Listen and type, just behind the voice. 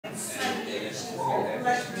We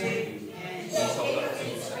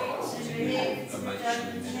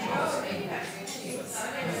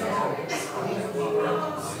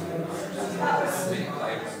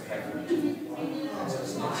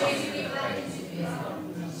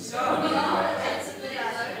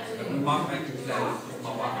might make a plan with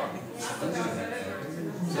my wife.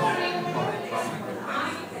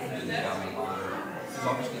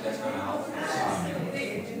 Obviously that's going to help.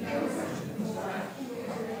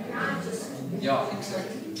 Yeah,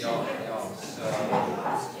 exactly. Yeah. So,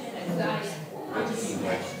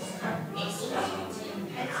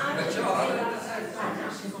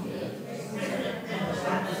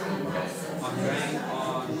 I'm going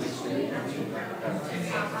on Wednesday.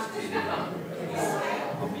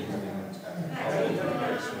 I'll be doing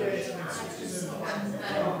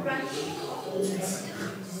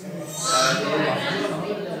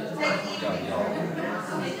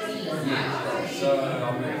So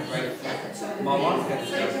I'm very grateful. My wife had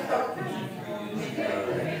to go about 2-3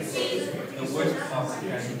 years ago. The worst part of the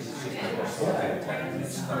training is just the taking that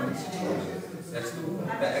stuff and sitting. That's the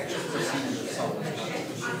actual procedure itself is not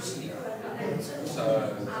sufficient sleep. So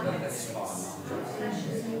that's fine.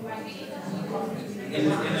 In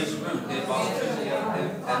this room, they're about physio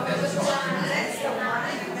and that's fine.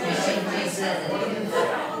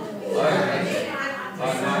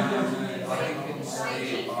 I think it's the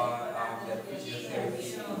physiotherapy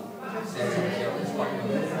center here is like I'm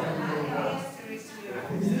hanging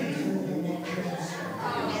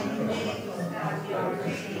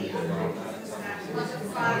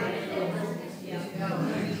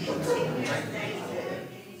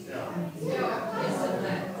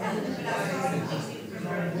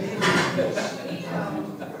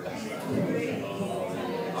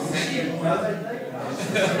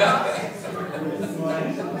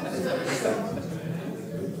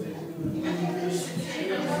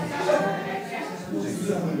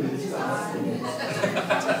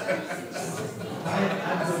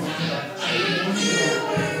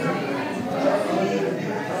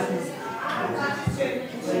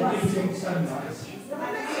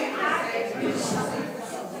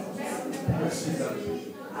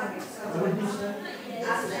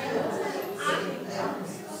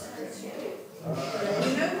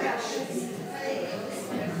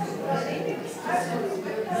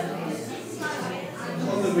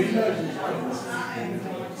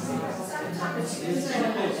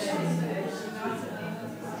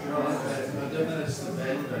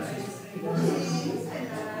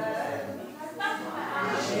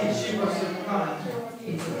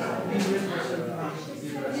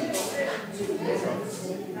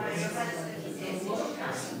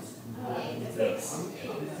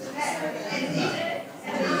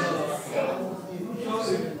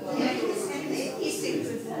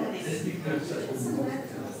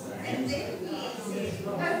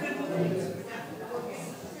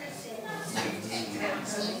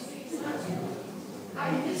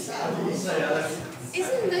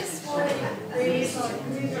Isn't this what really is like?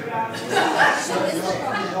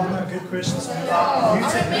 Good questions. I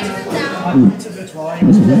remember now. I looked at it while he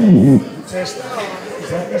was playing the test. Is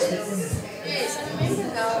that this victim? Yes, I remember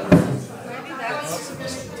now. Maybe that's...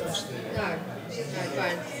 No,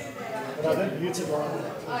 fine. But I didn't mute it while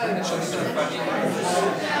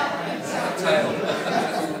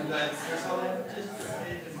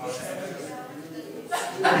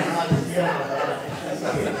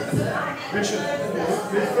Richard,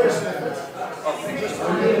 your first effort. Okay.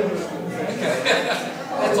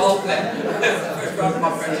 That's all planned. First round of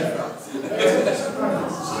my friendship round.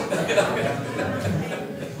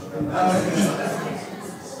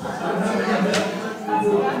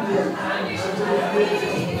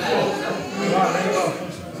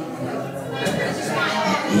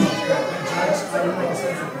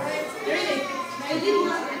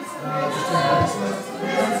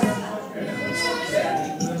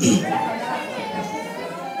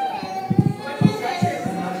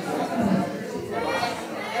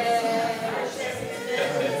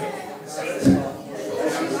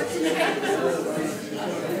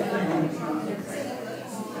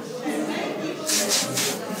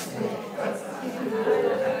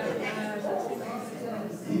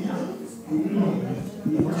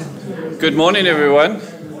 Good morning, everyone.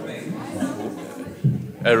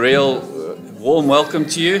 A real warm welcome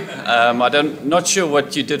to you. I'm not sure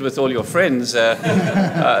what you did with all your friends.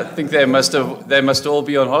 I think they must all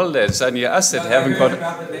be on holiday. It's only us that haven't got.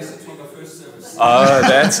 Oh,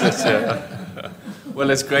 that's it.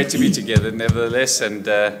 Well, it's great to be together, nevertheless. And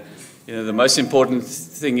the most important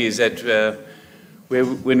thing is that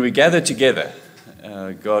when we gather together,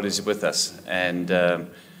 God is with us, and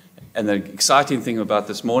And the exciting thing about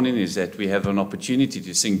this morning is that we have an opportunity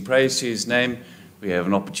to sing praise to his name. We have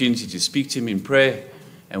an opportunity to speak to him in prayer.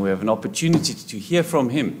 And we have an opportunity to hear from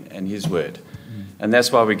him and his word. And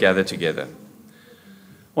that's why we gather together.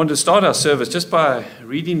 I want to start our service just by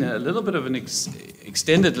reading a little bit of an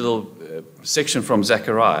extended little section from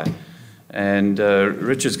Zechariah. And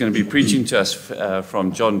Richard's going to be preaching to us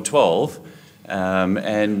from John 12.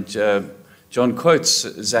 John quotes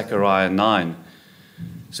Zechariah 9.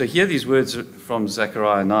 So hear these words from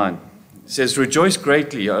Zechariah 9. It says, "Rejoice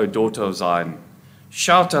greatly, O daughter of Zion.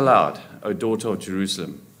 Shout aloud, O daughter of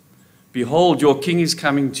Jerusalem. Behold, your king is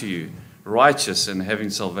coming to you. Righteous and having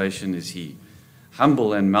salvation is he.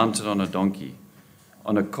 Humble and mounted on a donkey,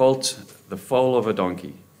 on a colt, the foal of a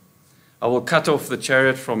donkey. I will cut off the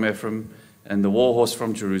chariot from Ephraim and the war horse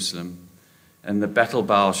from Jerusalem, and the battle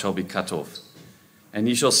bow shall be cut off. And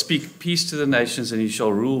he shall speak peace to the nations, and he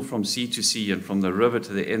shall rule from sea to sea and from the river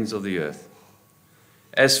to the ends of the earth.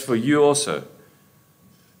 As for you also,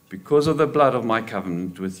 because of the blood of my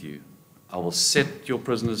covenant with you, I will set your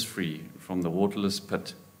prisoners free from the waterless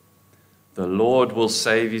pit. The Lord will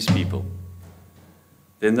save his people.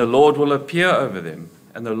 Then the Lord will appear over them,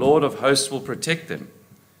 and the Lord of hosts will protect them.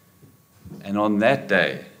 And on that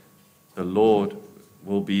day, the Lord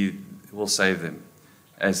will save them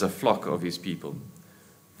as a flock of his people.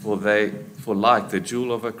 For like the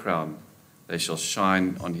jewel of a crown, they shall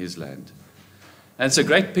shine on his land." And it's a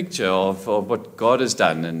great picture of what God has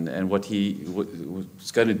done and what he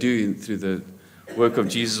was going to do through the work of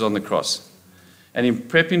Jesus on the cross. And in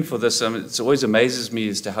prepping for this, it always amazes me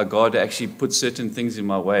as to how God actually puts certain things in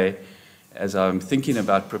my way as I'm thinking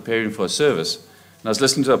about preparing for a service. And I was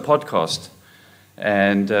listening to a podcast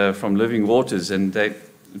and from Living Waters, and they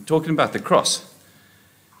were talking about the cross.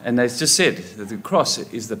 And they just said that the cross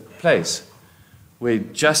is the place where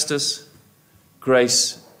justice,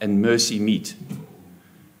 grace, and mercy meet.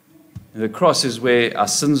 And the cross is where our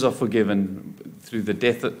sins are forgiven through the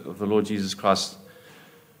death of the Lord Jesus Christ,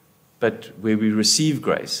 but where we receive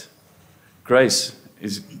grace. Grace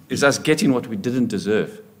is us getting what we didn't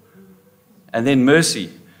deserve. And then mercy,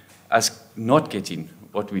 us not getting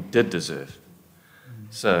what we did deserve.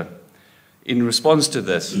 So, in response to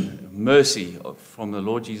this, mercy from the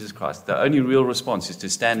Lord Jesus Christ, the only real response is to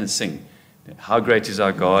stand and sing. How great is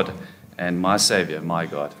our God and my Savior, my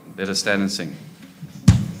God. Let us stand and sing.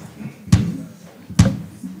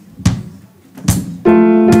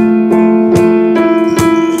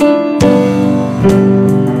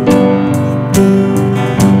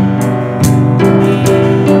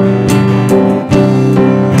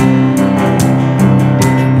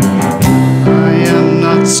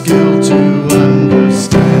 Skilled to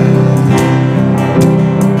understand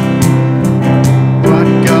what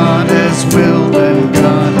God has willed and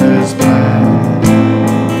God has planned.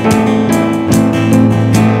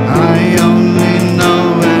 I only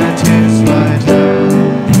know at his right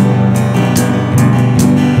hand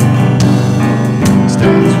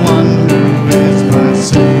stands one who is my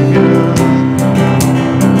Savior.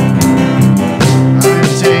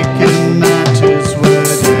 I've taken at his word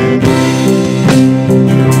and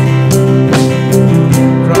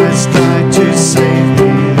Christ died to save me,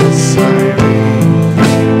 this I read.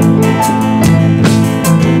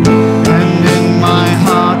 And in my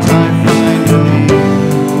heart I find a need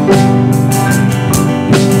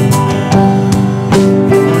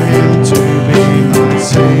for him to be my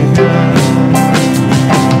Savior.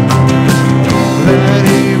 That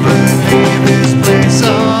he would leave his place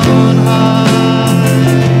on high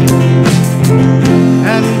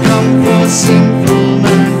and come for sinful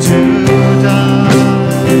man to die.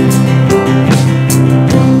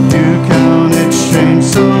 You count it strange,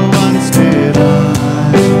 so once did I.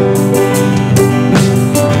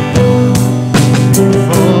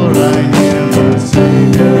 For I knew my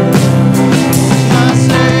Savior. My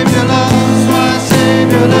Savior loves, my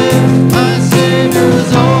Savior lives, my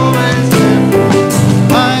Savior's always there for me.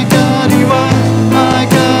 My God he was, my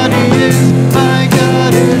God he is, my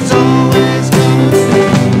God is always gonna be.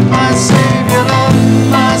 My Savior loves,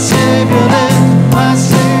 my Savior lives, my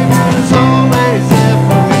Savior's always there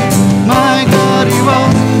for me. My God he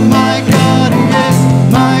was, my God he is,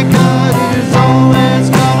 my God is always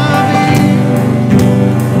gonna be.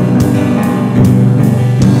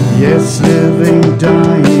 Yes, living,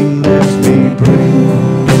 dying, let me bring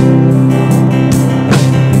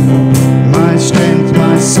my strength,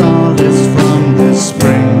 my solace from the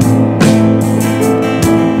spring.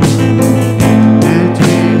 And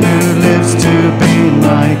he who lives to be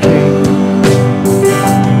my King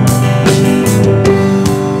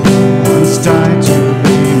once died to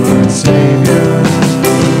be my Savior.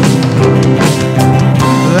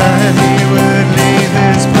 That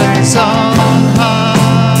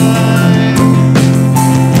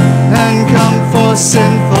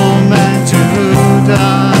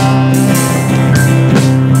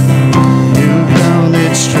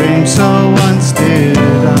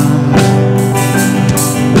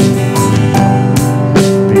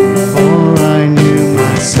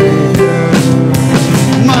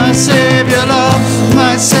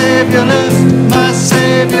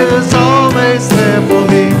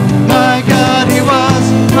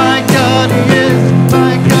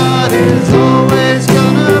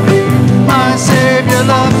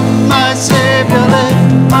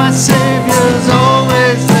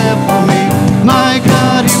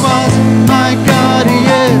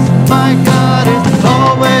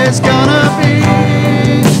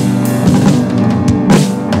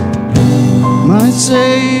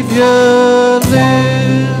Savior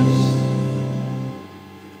lives.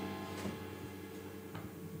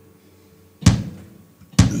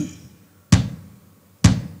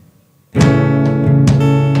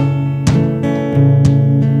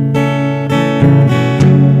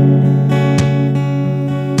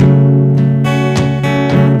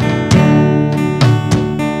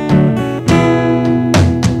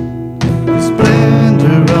 The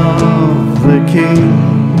splendor of the King,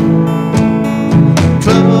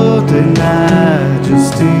 clothed in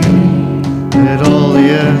majesty. Let all the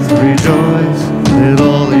earth rejoice, let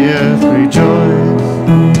all the earth rejoice.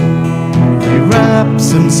 He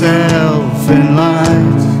wraps himself in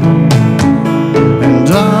light, and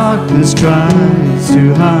darkness tries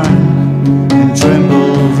to hide, and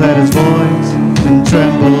trembles at his voice, and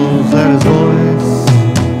trembles at his voice.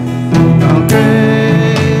 How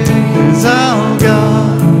great is our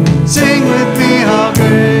God? Sing with me, how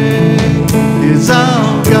great is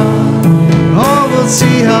our God? Oh, we'll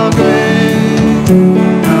see how great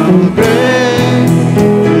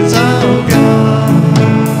is our God.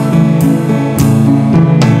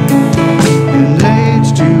 And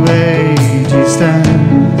age to age he stands,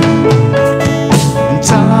 and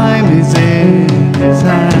time is in his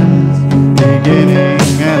hands, beginning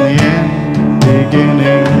and the end,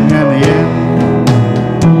 beginning and the end.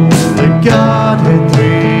 The Godhead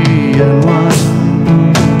three and one,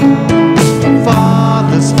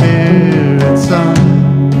 Father, Spirit, Son,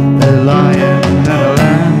 the Lion and the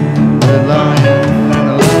Lamb, the Lion and the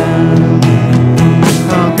Lamb.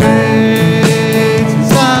 How great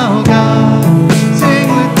is our God? Sing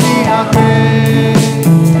with me, how great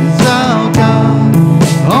is our God?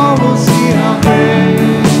 Oh, we'll see how great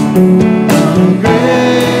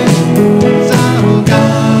is our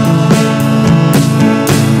God.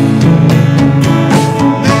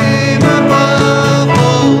 Name above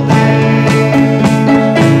all names,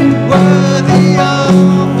 worthy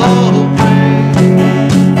of all praise.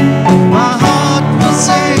 My heart will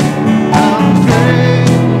sing, how great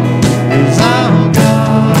is our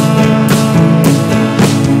God.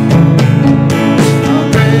 How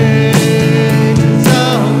great is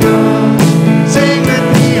our God? Sing with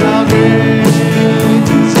me, how great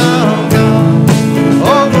is our God?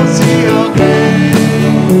 Oh, we'll see how great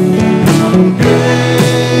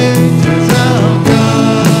is our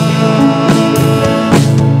God.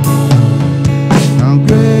 How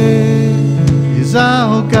great is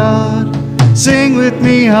our God? Sing with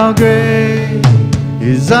me, how great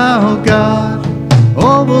is our God?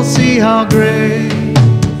 Oh, we'll see how great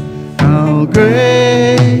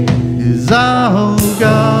is our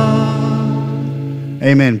God.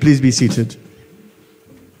 Amen. Please be seated.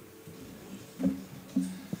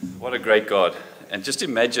 What a great God. And just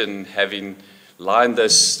imagine having lined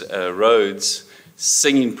those roads,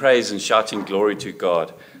 singing praise and shouting glory to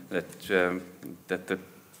God that the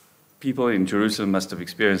people in Jerusalem must have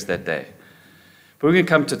experienced that day. But we're going to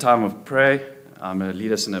come to a time of prayer. I'm going to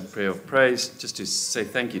lead us in a prayer of praise, just to say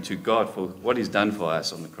thank you to God for what he's done for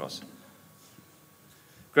us on the cross.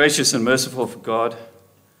 Gracious and merciful God,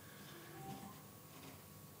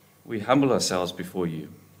 we humble ourselves before you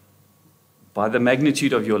by the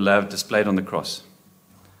magnitude of your love displayed on the cross.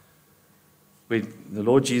 The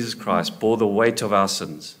Lord Jesus Christ bore the weight of our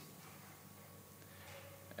sins.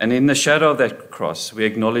 And in the shadow of that cross, we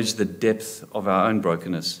acknowledge the depth of our own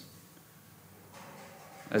brokenness.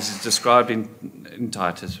 As is described in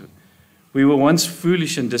Titus, we were once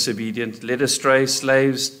foolish and disobedient, led astray,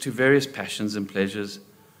 slaves to various passions and pleasures.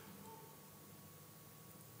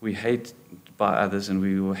 We hate by others, and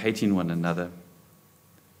we were hating one another.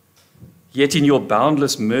 Yet in your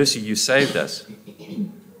boundless mercy, you saved us,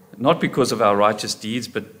 not because of our righteous deeds,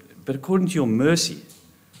 but according to your mercy,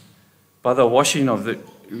 by the washing of the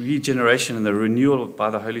regeneration and the renewal by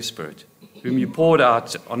the Holy Spirit, whom you poured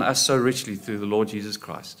out on us so richly through the Lord Jesus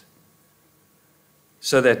Christ,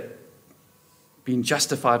 so that, being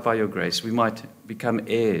justified by your grace, we might become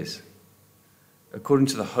heirs according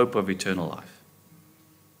to the hope of eternal life.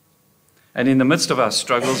 And in the midst of our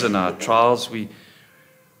struggles and our trials, we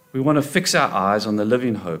want to fix our eyes on the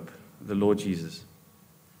living hope, the Lord Jesus.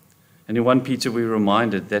 And in 1 Peter, we're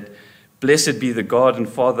reminded that blessed be the God and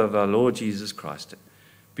Father of our Lord Jesus Christ.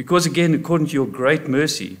 Because again, according to your great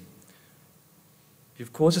mercy,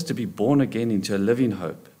 you've caused us to be born again into a living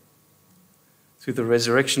hope through the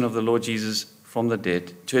resurrection of the Lord Jesus from the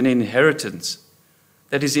dead, to an inheritance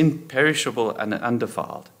that is imperishable and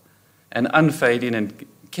undefiled and unfading and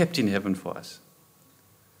kept in heaven for us.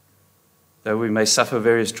 Though we may suffer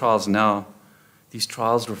various trials now, these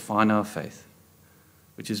trials refine our faith,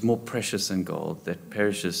 which is more precious than gold that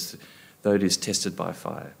perishes though it is tested by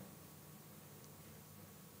fire.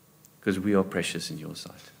 because we are precious in your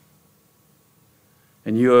sight.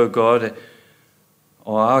 And you, O God,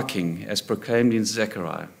 are our King, as proclaimed in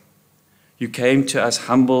Zechariah. You came to us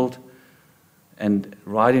humbled and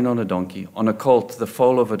riding on a donkey, on a colt, the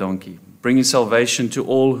foal of a donkey, bringing salvation to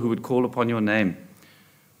all who would call upon your name.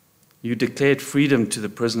 You declared freedom to the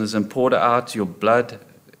prisoners and poured out your blood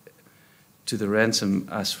to ransom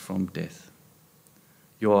us from death.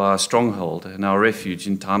 You are our stronghold and our refuge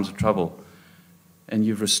in times of trouble. And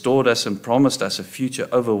you've restored us and promised us a future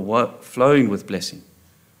overflowing with blessing.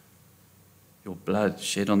 Your blood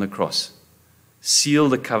shed on the cross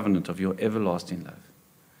sealed the covenant of your everlasting love.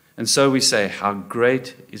 And so we say, how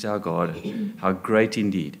great is our God, how great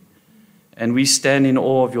indeed. And we stand in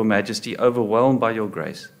awe of your majesty, overwhelmed by your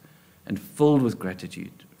grace, and filled with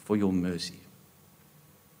gratitude for your mercy.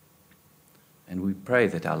 And we pray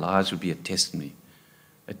that our lives would be a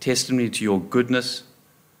testimony to your goodness,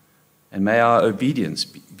 and may our obedience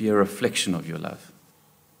be a reflection of your love,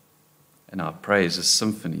 and our praise a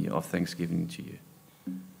symphony of thanksgiving to you.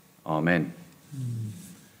 Amen.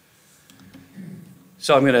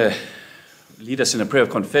 So I'm going to lead us in a prayer of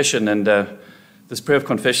confession, and this prayer of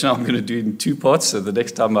confession I'm going to do in two parts, so the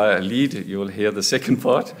next time I lead, you'll hear the second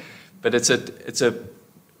part. But it's a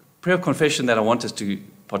prayer of confession that I want us to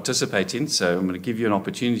participate in, so I'm going to give you an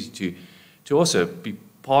opportunity to also be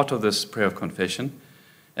part of this prayer of confession.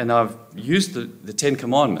 And I've used the Ten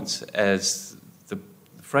Commandments as the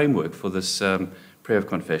framework for this prayer of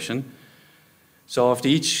confession. So after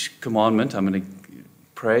each commandment, I'm going to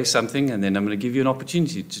pray something, and then I'm going to give you an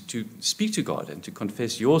opportunity to speak to God and to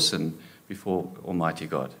confess your sin before Almighty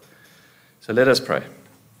God. So let us pray.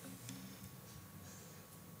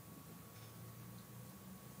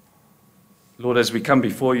 Lord, as we come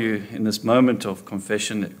before you in this moment of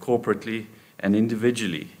confession, corporately and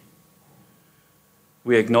individually,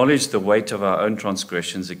 we acknowledge the weight of our own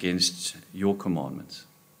transgressions against your commandments.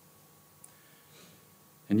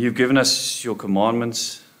 And you've given us your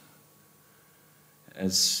commandments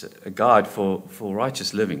as a guide for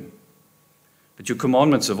righteous living. But your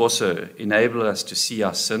commandments have also enabled us to see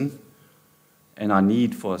our sin and our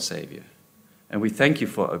need for a Savior. And we thank you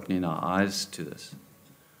for opening our eyes to this.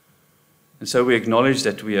 And so we acknowledge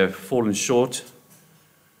that we have fallen short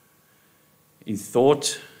in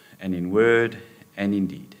thought and in word and in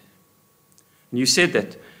deed. And you said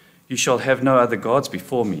that you shall have no other gods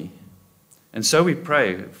before me. And so we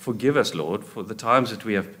pray, forgive us, Lord, for the times that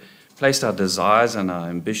we have placed our desires and our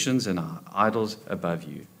ambitions and our idols above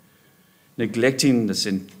you, neglecting the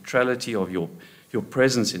centrality of your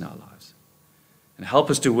presence in our lives. And help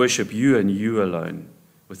us to worship you and you alone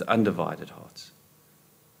with undivided hearts.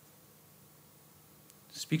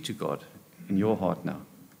 Speak to God in your heart now.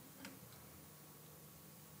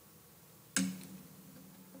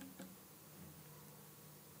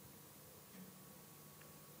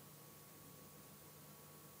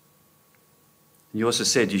 You also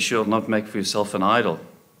said, you shall not make for yourself an idol.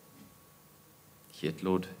 Yet,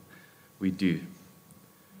 Lord, we do.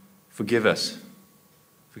 Forgive us.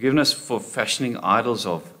 Forgive us for fashioning idols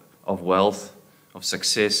of wealth, of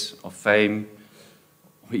success, of fame,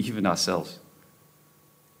 or even ourselves.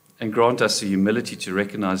 And grant us the humility to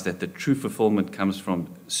recognize that the true fulfillment comes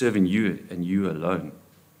from serving you and you alone.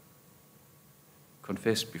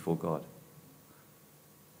 Confess before God.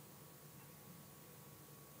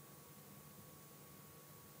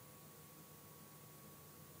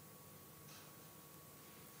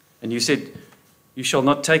 And you said, you shall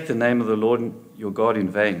not take the name of the Lord your God in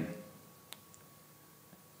vain.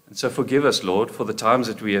 And so forgive us, Lord, for the times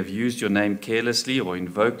that we have used your name carelessly or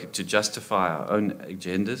invoked it to justify our own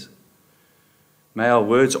agendas. May our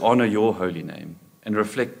words honor your holy name and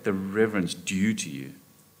reflect the reverence due to you.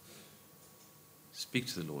 Speak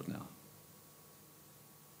to the Lord now.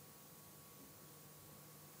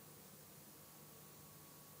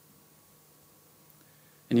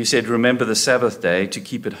 And you said, remember the Sabbath day to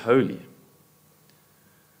keep it holy.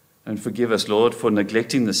 And forgive us, Lord, for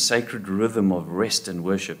neglecting the sacred rhythm of rest and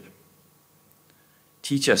worship.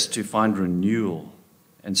 Teach us to find renewal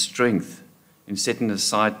and strength in setting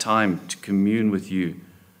aside time to commune with you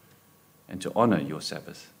and to honor your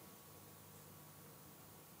Sabbath.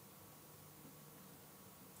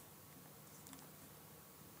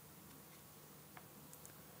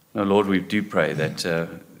 Now, Lord, we do pray that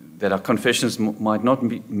our confessions might not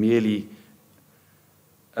be merely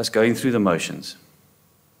us going through the motions,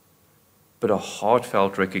 but a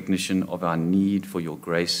heartfelt recognition of our need for your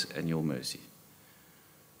grace and your mercy.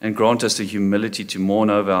 And grant us the humility to mourn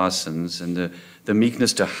over our sins and the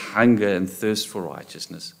meekness to hunger and thirst for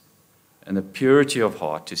righteousness and the purity of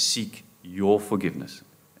heart to seek your forgiveness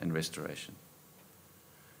and restoration.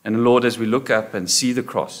 And Lord, as we look up and see the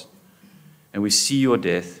cross, and we see your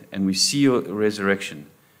death, and we see your resurrection,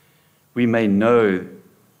 we may know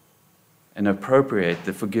and appropriate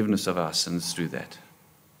the forgiveness of our sins through that.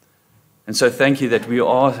 And so thank you that we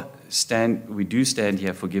do stand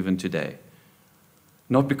here forgiven today,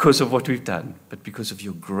 not because of what we've done, but because of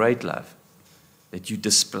your great love that you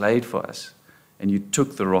displayed for us, and you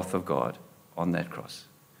took the wrath of God on that cross.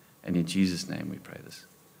 And in Jesus' name we pray this.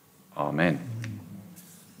 Amen.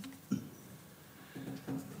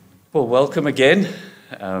 Well, welcome again.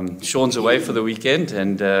 Sean's away for the weekend,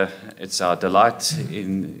 and it's our delight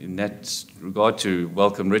in that regard to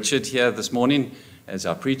welcome Richard here this morning as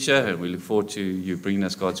our preacher, and we look forward to you bringing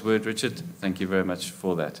us God's word, Richard. Thank you very much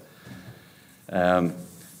for that.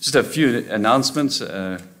 Just a few announcements.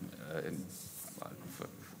 Yeah,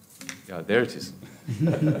 there it is.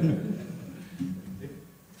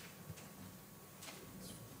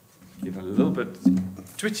 Give a little bit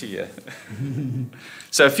twitchy here.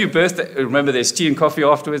 So a few birthdays. Remember, there's tea and coffee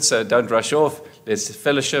afterwards, so don't rush off. Let's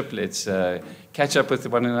fellowship. Let's catch up with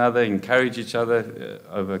one another, encourage each other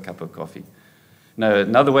over a cup of coffee. Now,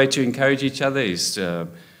 another way to encourage each other is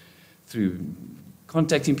through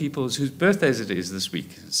contacting people whose birthdays it is this week.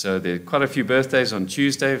 So there are quite a few birthdays on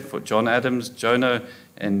Tuesday for John Adams, Jonah,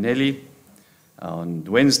 and Nellie. On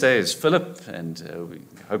Wednesday is Philip, and we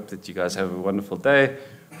hope that you guys have a wonderful day.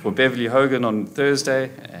 For Beverly Hogan on Thursday,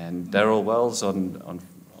 and Daryl Wells on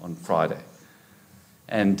Friday.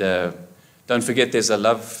 And don't forget there's a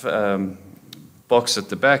love box at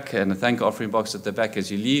the back and a thank offering box at the back as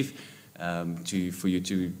you leave for you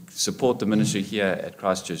to support the ministry here at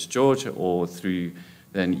Christchurch George, or through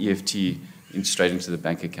an EFT straight into the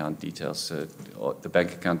bank account details. The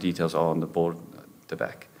bank account details are on the board at the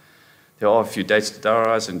back. There are a few dates to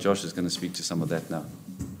diarize, and Josh is going to speak to some of that now.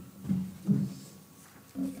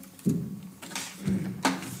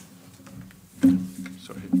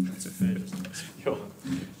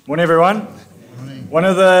 Morning, everyone. Morning. One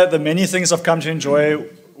of the many things I've come to enjoy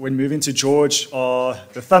when moving to George are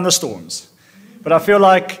the thunderstorms. But I feel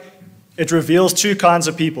like it reveals two kinds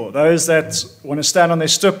of people. Those that want to stand on their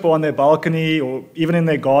stoep or on their balcony or even in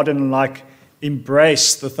their garden and like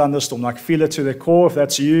embrace the thunderstorm, like feel it to their core. If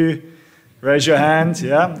that's you, raise your hand.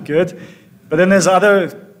 Yeah, good. But then there's other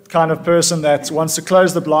kind of person that wants to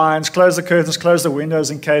close the blinds, close the curtains, close the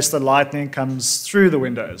windows in case the lightning comes through the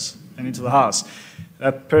windows and into the house.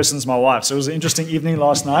 That person's my wife. So it was an interesting evening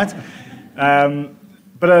last night.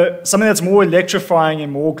 But something that's more electrifying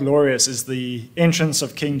and more glorious is the entrance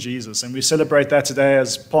of King Jesus. And we celebrate that today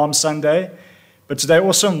as Palm Sunday. But today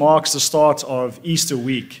also marks the start of Easter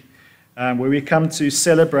week, where we come to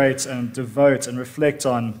celebrate and devote and reflect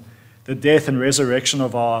on the death and resurrection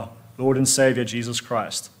of our Lord and Savior, Jesus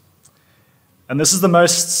Christ. And this is the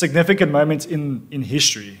most significant moment in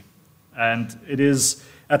history. And it is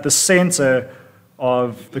at the center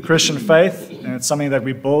of the Christian faith, and it's something that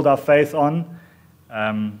we build our faith on.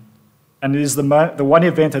 And it is the one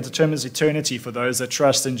event that determines eternity for those that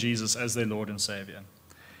trust in Jesus as their Lord and Savior.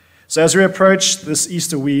 So as we approach this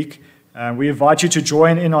Easter week, we invite you to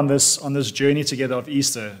join in on this journey together of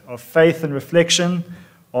Easter, of faith and reflection,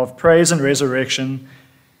 of praise and resurrection.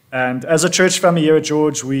 And as a church family here at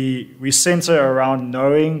George, we center around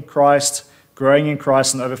knowing Christ, growing in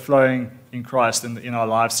Christ, and overflowing in Christ in our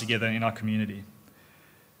lives together, in our community.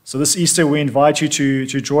 So this Easter, we invite you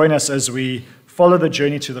to join us as we follow the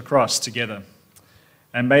journey to the cross together.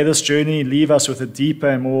 And may this journey leave us with a deeper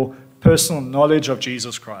and more personal knowledge of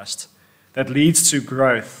Jesus Christ that leads to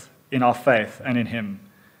growth in our faith and in Him.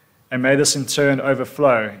 And may this in turn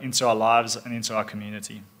overflow into our lives and into our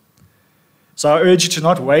community. So I urge you to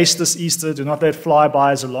not waste this Easter. Do not let fly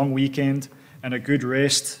by as a long weekend and a good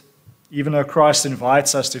rest, even though Christ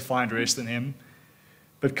invites us to find rest in Him.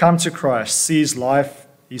 But come to Christ, see His life,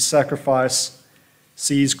 His sacrifice,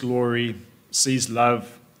 see His glory, see His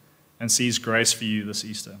love, and see His grace for you this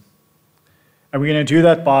Easter. And we're going to do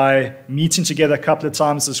that by meeting together a couple of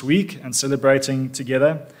times this week and celebrating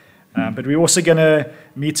together. But we're also going to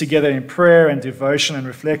meet together in prayer and devotion and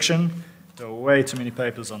reflection. There are way too many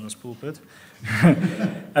papers on this pulpit.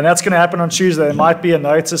 And that's going to happen on Tuesday. There might be a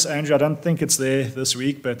notice, Andrew. I don't think it's there this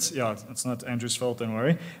week, but yeah, it's not Andrew's fault, don't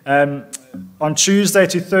worry. On Tuesday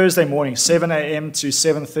to Thursday morning, 7 a.m. to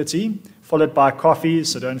 7:30, followed by coffee,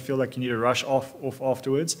 so don't feel like you need to rush off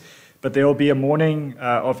afterwards. But there will be a morning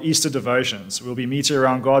of Easter devotions. We'll be meeting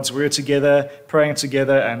around God's Word together, praying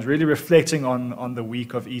together, and really reflecting on the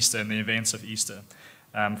week of Easter and the events of Easter,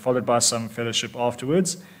 followed by some fellowship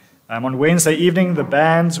afterwards. On Wednesday evening, the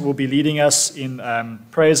band will be leading us in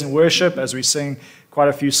praise and worship as we sing quite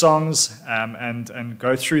a few songs and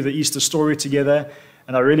go through the Easter story together.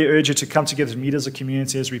 And I really urge you to come together to meet as a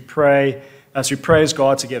community as we praise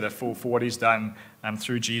God together for what He's done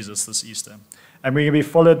through Jesus this Easter. And that'll be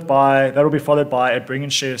followed by a bring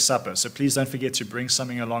and share supper. So please don't forget to bring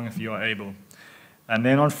something along if you are able. And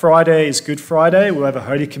then on Friday is Good Friday. We'll have a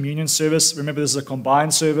Holy Communion service. Remember, this is a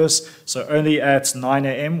combined service, so only at 9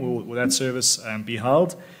 a.m. will that service be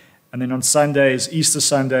held. And then on Sunday is Easter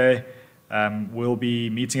Sunday. We'll be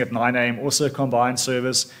meeting at 9 a.m., also a combined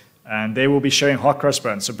service. And they will be sharing hot cross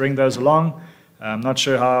buns, so bring those along. I'm not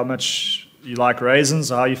sure how much you like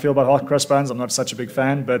raisins or how you feel about hot cross buns. I'm not such a big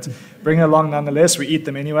fan, but bring it along nonetheless. We eat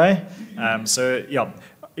them anyway.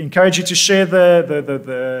 Encourage you to share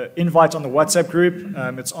the invite on the WhatsApp group.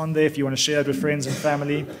 It's on there if you want to share it with friends and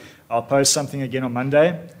family. I'll post something again on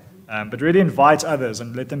Monday. But really invite others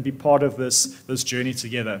and let them be part of this journey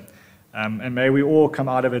together. And may we all come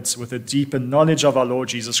out of it with a deeper knowledge of our Lord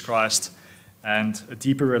Jesus Christ and a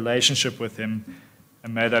deeper relationship with Him.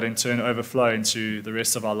 And may that in turn overflow into the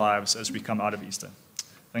rest of our lives as we come out of Easter.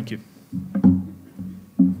 Thank you.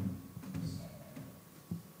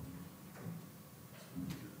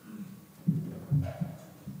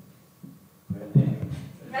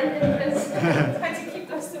 Try to keep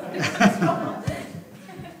those two different.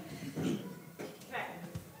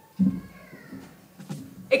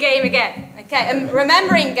 A game again. Okay, a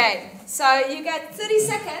remembering game. So you get 30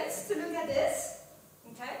 seconds to look at this.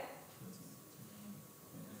 Okay?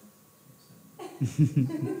 And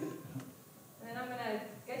then I'm going to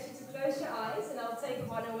get you to close your eyes and I'll take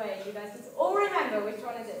one away. You guys need to all remember which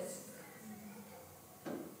one it is.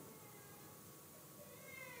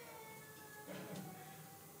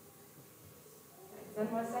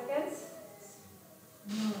 10 more seconds.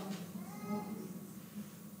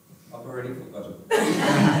 I've already forgotten.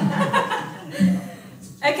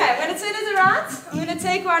 Okay, I'm going to turn it around. I'm going to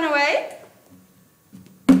take one away.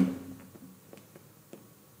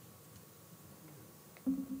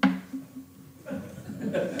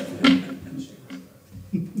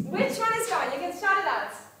 Which one is gone? You can shout it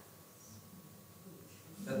out.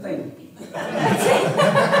 The thing.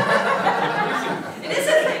 It is a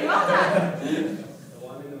thing, well done. The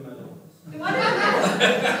one in the middle. The one in the middle.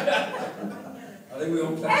 I think we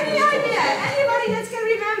all play. Any idea? Anybody that can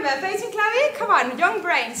remember? Peyton, Chloe? Come on, young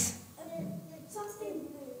brains.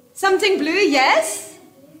 Something blue, yes?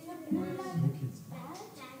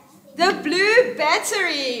 The blue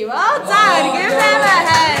battery. Well done. Give them a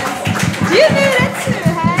hand. You knew that too,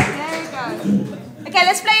 hey? There you go. Okay,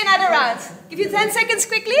 let's play another round. Give you 10 seconds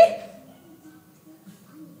quickly.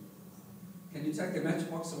 Can you take the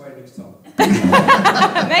matchbox away next time?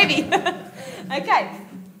 Maybe. Okay.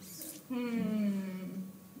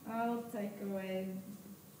 I'll take away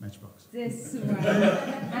Matchbox. this one.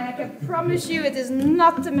 And I can promise you it is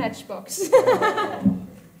not the matchbox.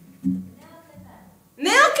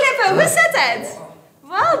 Nail clipper, who said that?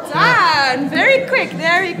 Well done. Very quick.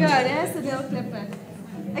 There you go. There's the nail clipper.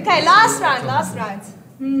 Okay, last round.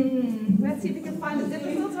 Let's see if we can find a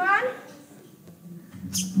difficult one.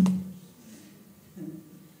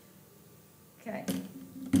 Okay.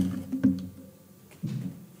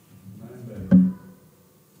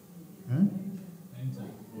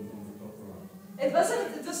 It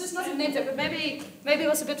was just not a name tag, but maybe it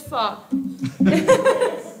was a bit far.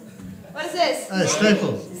 What is this?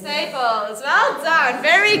 Staples. Staples. Well done.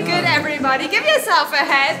 Very good, everybody. Give yourself a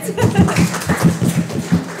hand.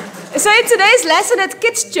 So in today's lesson at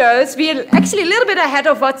Kids Church, we're actually a little bit ahead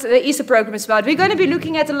of what the Easter program is about. We're going to be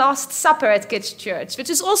looking at the Last Supper at Kids Church, which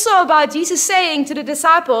is also about Jesus saying to the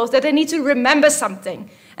disciples that they need to remember something.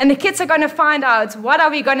 And the kids are going to find out what are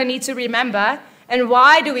we going to need to remember and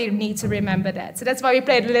why do we need to remember that. So that's why we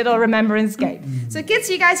played a little remembrance game. So kids,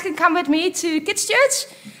 you guys can come with me to Kids Church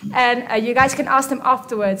and you guys can ask them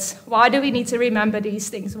afterwards, why do we need to remember these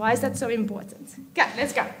things? Why is that so important? Okay,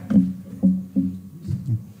 let's go.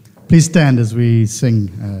 Please stand as we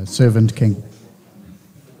sing Servant King.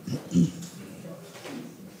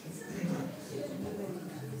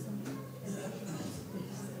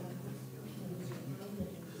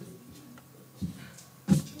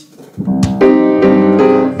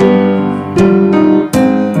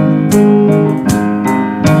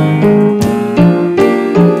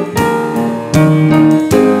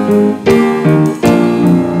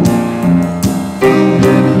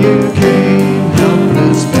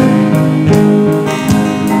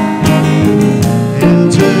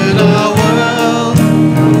 Into the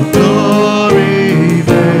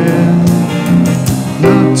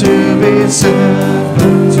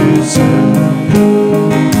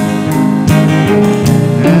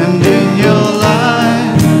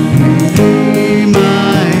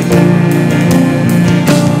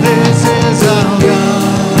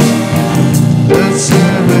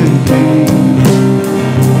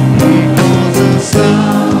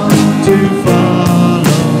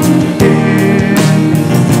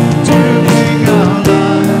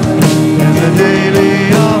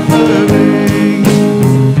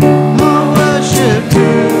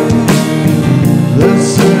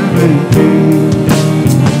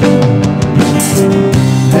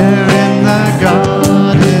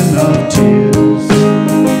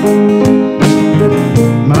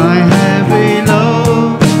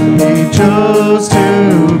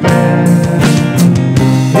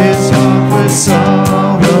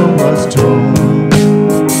was torn.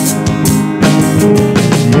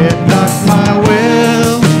 Yet not my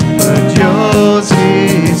will, but yours, he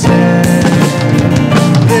said.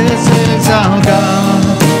 This is our God,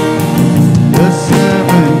 the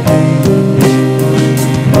servant king.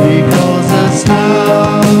 He calls us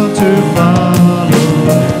now to follow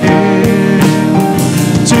him,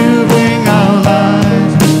 to bring our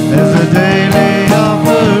lives as a daily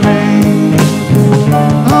offering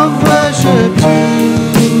of worship to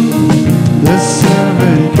the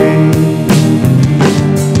servant king.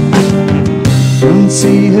 Come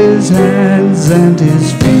see his hands and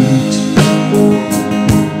his feet,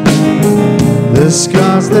 the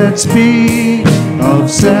scars that speak of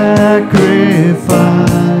sacrifice,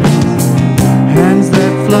 hands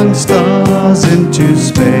that flung stars into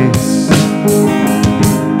space,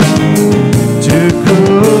 to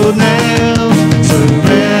cruel nails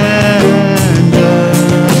surrender.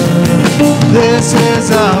 This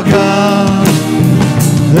is our God,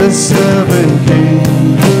 the servant king.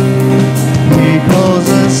 He calls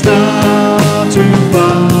us now to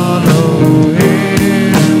follow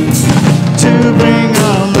him, to bring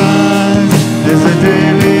our lives as a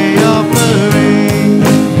daily offering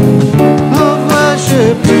of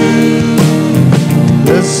worship to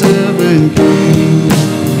the servant king.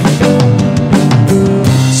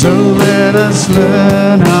 So let us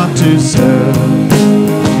learn how to serve,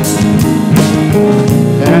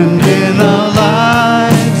 and in our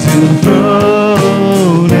lives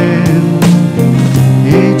enthroned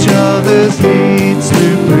each other's needs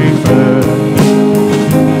to prefer.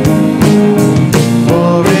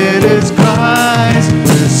 For it is Christ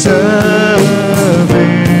we're serving.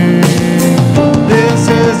 This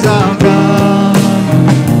is our God,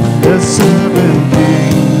 the servant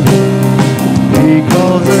king. He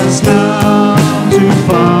calls us now to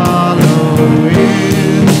follow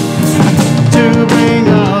him, to bring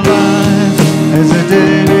our lives as a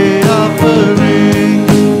daily offering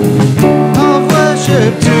of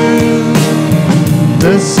worship to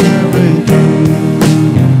the servant king,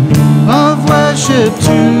 of worship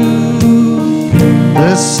to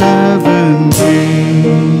the servant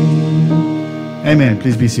king. Amen.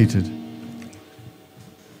 Please be seated.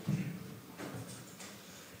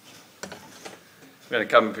 We're going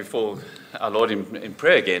to come before our Lord in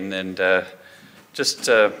prayer again, and just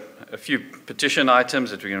a few petition items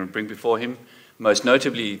that we're going to bring before him, most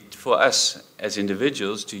notably for us as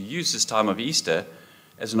individuals to use this time of Easter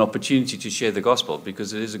as an opportunity to share the gospel,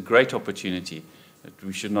 because it is a great opportunity that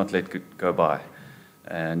we should not let go by,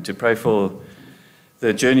 and to pray for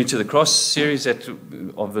the Journey to the Cross series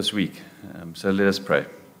of this week. So let us pray.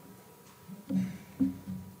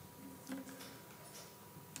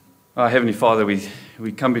 Our Heavenly Father,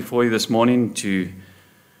 we come before you this morning to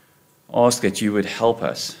ask that you would help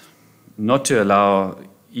us not to allow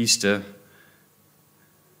Easter,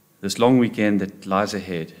 this long weekend that lies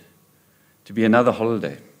ahead, to be another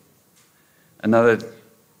holiday, another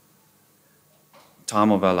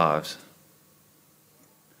time of our lives,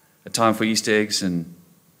 a time for Easter eggs and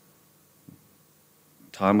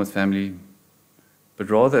time with family, but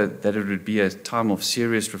rather that it would be a time of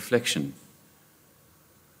serious reflection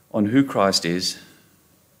on who Christ is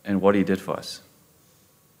and what he did for us.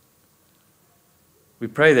 We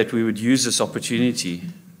pray that we would use this opportunity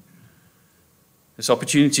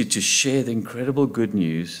to share the incredible good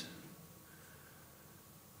news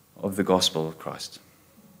of the gospel of Christ.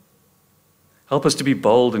 Help us to be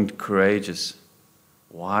bold and courageous,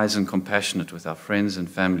 wise and compassionate with our friends and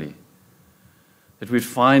family, that we'd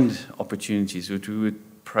find opportunities, that we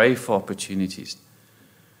would pray for opportunities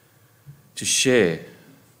to share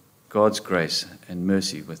God's grace and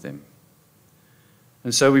mercy with them.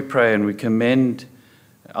 And so we pray and we commend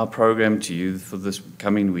our program to you for this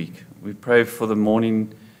coming week. We pray for the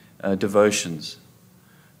morning devotions,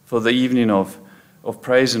 for the evening of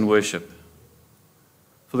praise and worship,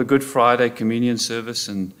 for the Good Friday communion service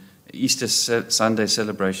and Easter Sunday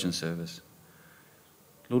celebration service.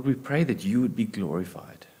 Lord, we pray that you would be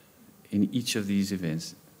glorified in each of these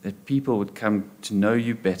events, that people would come to know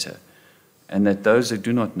you better, and that those that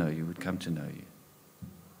do not know you would come to know you.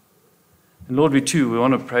 And Lord, we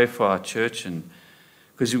want to pray for our church, and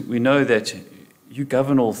because we know that you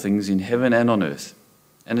govern all things in heaven and on earth,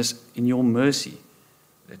 and it's in your mercy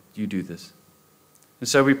that you do this. And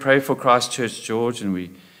so we pray for Christ Church George, and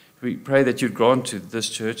we pray that you'd grant to this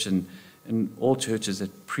church and all churches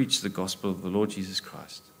that preach the gospel of the Lord Jesus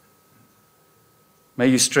Christ. May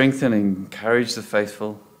you strengthen and encourage the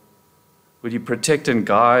faithful. Would you protect and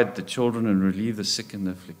guide the children and relieve the sick and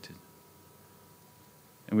the afflicted?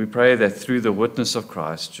 And we pray that through the witness of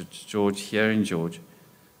Christ, George here in George,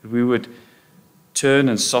 that we would turn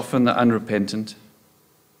and soften the unrepentant.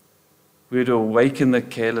 We would awaken the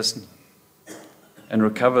careless and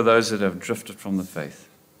recover those that have drifted from the faith.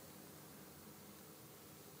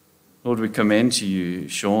 Lord, we commend to you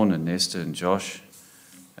Sean and Esther and Josh,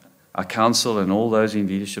 our council and all those in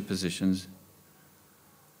leadership positions,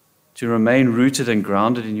 to remain rooted and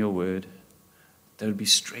grounded in your word. They would be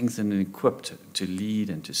strengthened and equipped to lead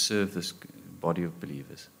and to serve this body of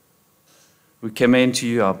believers. We commend to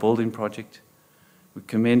you our building project. We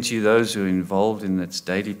commend to you those who are involved in its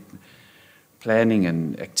daily planning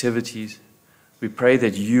and activities. We pray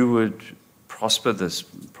that you would prosper this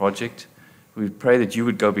project. We pray that you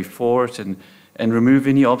would go before it and remove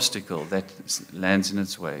any obstacle that lands in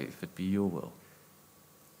its way, if it be your will.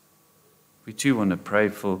 We too want to pray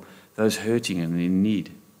for those hurting and in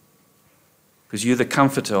need, because you're the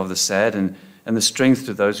comforter of the sad and the strength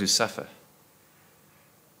to those who suffer.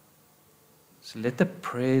 So let the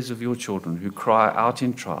prayers of your children who cry out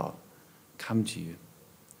in trial come to you.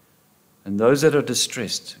 And those that are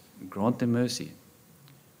distressed, grant them mercy,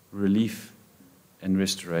 relief, and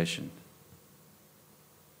restoration.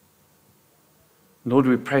 Lord,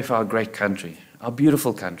 we pray for our great country, our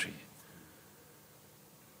beautiful country.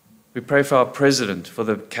 We pray for our president, for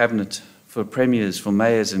the cabinet, for premiers, for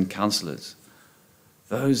mayors and councillors,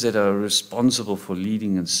 those that are responsible for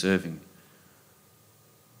leading and serving.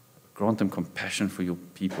 Grant them compassion for your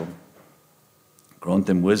people. Grant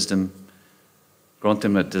them wisdom. Grant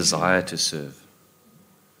them a desire to serve.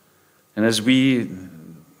 And as we,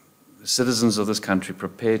 the citizens of this country,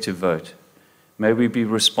 prepare to vote, may we be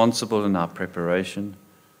responsible in our preparation.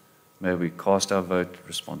 May we cast our vote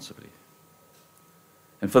responsibly.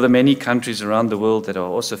 And for the many countries around the world that are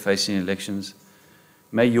also facing elections,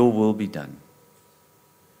 may your will be done.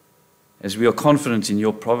 As we are confident in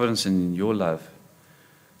your providence and in your love,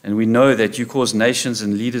 and we know that you cause nations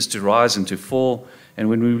and leaders to rise and to fall, and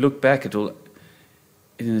when we look back, it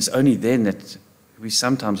is only then that we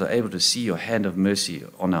sometimes are able to see your hand of mercy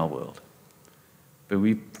on our world. But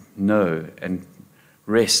we know and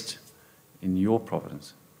rest in your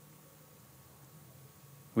providence.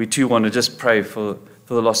 We too want to just pray for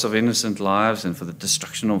the loss of innocent lives and for the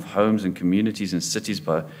destruction of homes and communities and cities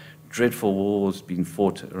by dreadful wars being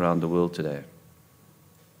fought around the world today.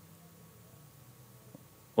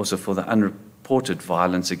 Also for the unreported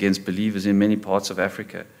violence against believers in many parts of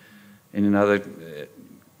Africa and in other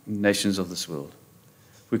nations of this world.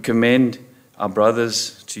 We commend our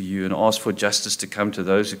brothers to you and ask for justice to come to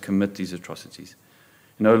those who commit these atrocities.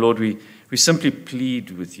 And, oh Lord, we simply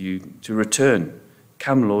plead with you to return.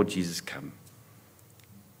 Come, Lord Jesus, come.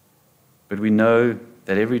 But we know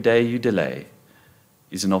that every day you delay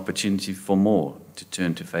is an opportunity for more to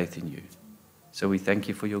turn to faith in you. So we thank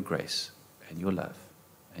you for your grace and your love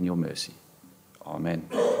and your mercy. Amen.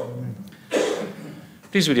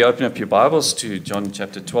 Please would you open up your Bibles to John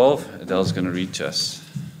chapter 12. Adele's going to read to us.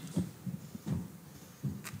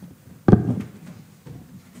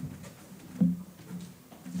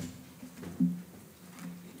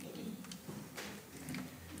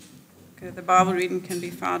 The Bible reading can be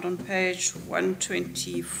found on page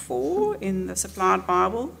 124 in the Supplied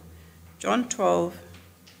Bible. John 12,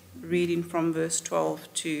 reading from verse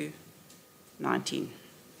 12 to 19.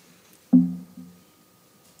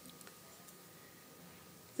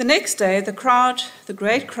 The next day, the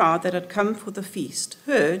great crowd that had come for the feast,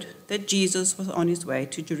 heard that Jesus was on his way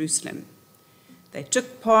to Jerusalem. They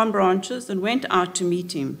took palm branches and went out to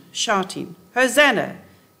meet him, shouting, "Hosanna!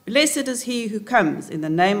 Blessed is he who comes in the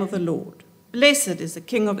name of the Lord. Blessed is the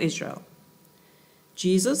King of Israel."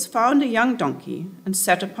 Jesus found a young donkey and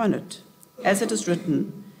sat upon it, as it is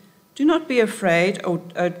written, "Do not be afraid, O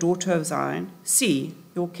daughter of Zion. See,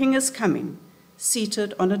 your king is coming,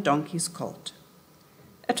 seated on a donkey's colt."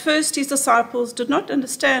 At first his disciples did not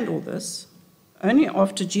understand all this. Only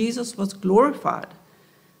after Jesus was glorified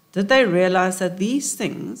did they realize that these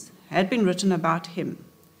things had been written about him,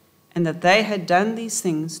 and that they had done these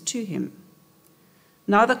things to him.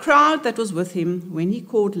 Now the crowd that was with him when he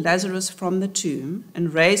called Lazarus from the tomb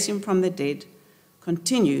and raised him from the dead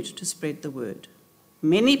continued to spread the word.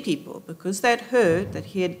 Many people, because they had heard that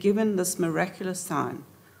he had given this miraculous sign,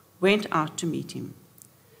 went out to meet him.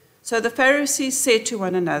 So the Pharisees said to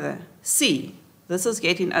one another, "See, this is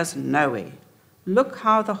getting us nowhere. Look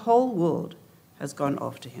how the whole world has gone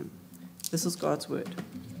after him." This is God's word.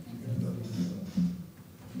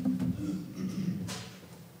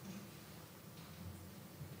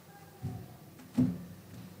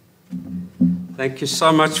 Thank you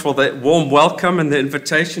so much for that warm welcome and the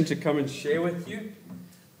invitation to come and share with you.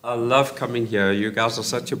 I love coming here. You guys are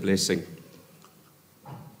such a blessing.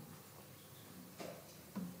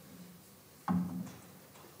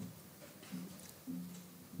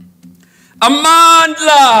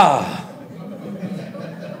 Amandla!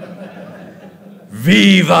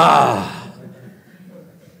 Viva!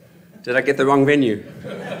 Did I get the wrong venue?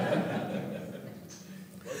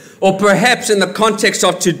 Or perhaps in the context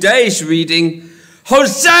of today's reading,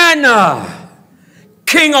 Hosanna,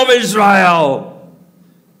 King of Israel.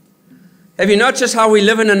 Have you noticed how we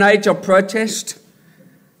live in an age of protest?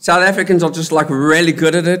 South Africans are just like really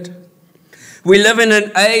good at it. We live in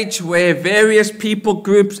an age where various people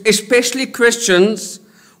groups, especially Christians,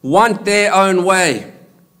 want their own way.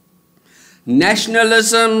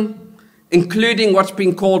 Nationalism, including what's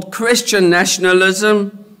been called Christian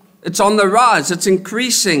nationalism, it's on the rise, it's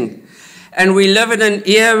increasing. And we live in an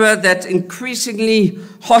era that's increasingly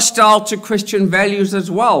hostile to Christian values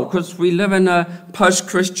as well, because we live in a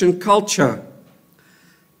post-Christian culture.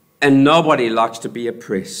 And nobody likes to be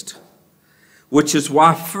oppressed, which is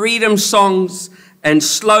why freedom songs and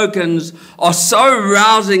slogans are so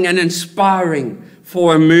rousing and inspiring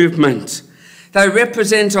for a movement. They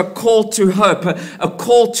represent a call to hope, a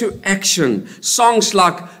call to action. Songs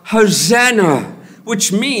like Hosanna,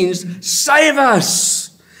 which means save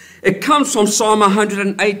us. It comes from Psalm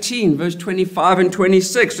 118, verse 25 and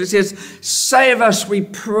 26. It says, save us, we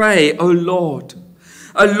pray, O Lord.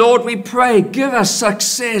 O Lord, we pray, give us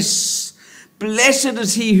success. Blessed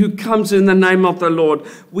is he who comes in the name of the Lord.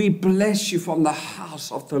 We bless you from the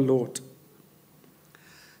house of the Lord.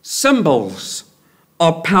 Symbols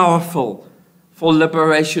are powerful for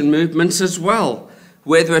liberation movements as well,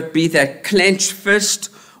 whether it be that clenched fist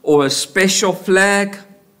or a special flag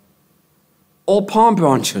or palm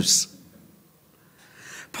branches.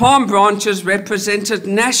 Palm branches represented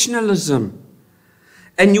nationalism,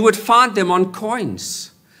 and you would find them on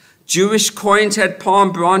coins. Jewish coins had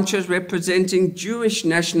palm branches representing Jewish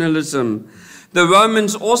nationalism. The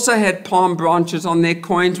Romans also had palm branches on their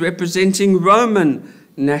coins representing Roman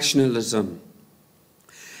nationalism.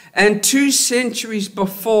 And 2 centuries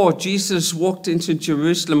before Jesus walked into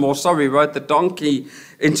Jerusalem, rode the donkey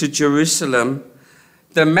into Jerusalem,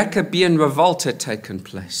 the Maccabean revolt had taken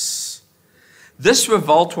place. This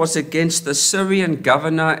revolt was against the Syrian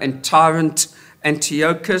governor and tyrant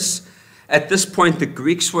Antiochus. At this point, the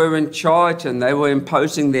Greeks were in charge and they were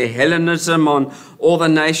imposing their Hellenism on all the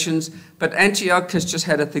nations. But Antiochus just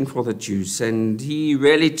had a thing for the Jews, and he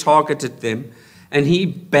really targeted them, and he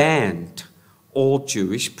banned all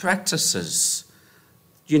Jewish practices.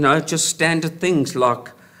 Just standard things like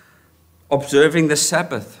observing the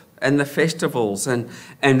Sabbath and the festivals and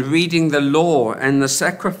reading the law and the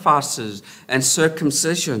sacrifices and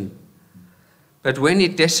circumcision. But when he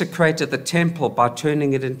desecrated the temple by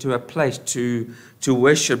turning it into a place to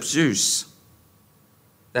worship Zeus,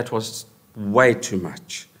 that was way too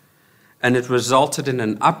much. And it resulted in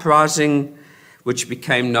an uprising which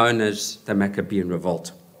became known as the Maccabean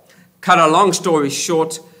Revolt. Cut a long story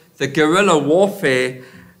short, the guerrilla warfare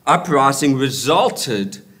uprising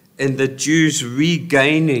resulted in the Jews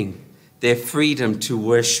regaining their freedom to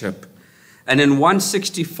worship. And in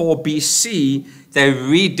 164 BC, they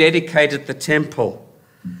rededicated the temple,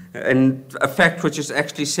 and a fact which is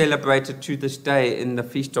actually celebrated to this day in the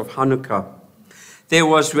Feast of Hanukkah. There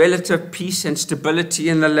was relative peace and stability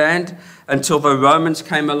in the land until the Romans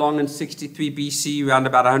came along in 63 BC, around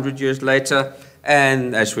about 100 years later,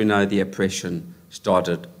 and as we know, the oppression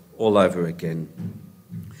started all over again.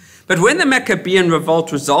 But when the Maccabean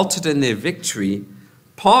revolt resulted in their victory,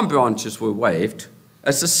 palm branches were waved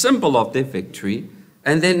as a symbol of their victory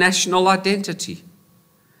and their national identity,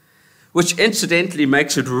 which incidentally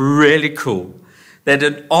makes it really cool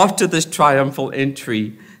that after this triumphal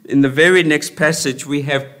entry, in the very next passage, we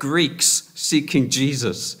have Greeks seeking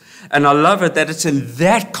Jesus. And I love it that it's in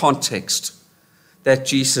that context that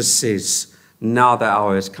Jesus says, now the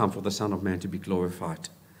hour has come for the Son of Man to be glorified.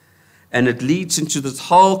 And it leads into this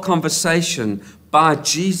whole conversation by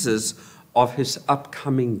Jesus of his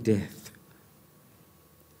upcoming death.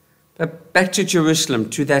 But back to Jerusalem,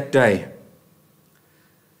 to that day.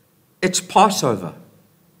 It's Passover.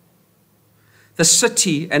 The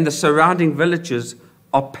city and the surrounding villages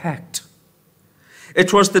are packed.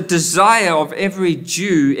 It was the desire of every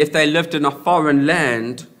Jew, if they lived in a foreign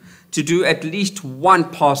land, to do at least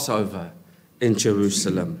one Passover in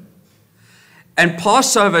Jerusalem. And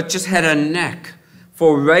Passover just had a knack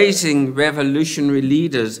for raising revolutionary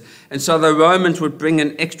leaders, and so the Romans would bring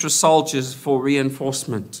in extra soldiers for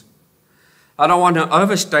reinforcement. I don't want to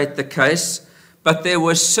overstate the case, but there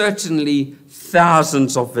were certainly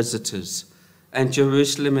thousands of visitors, and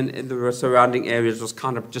Jerusalem and the surrounding areas was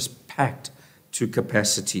kind of just packed to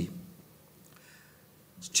capacity.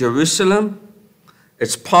 It's Jerusalem,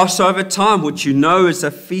 it's Passover time, which you know is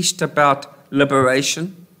a feast about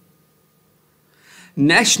liberation.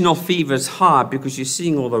 National fever is high because you're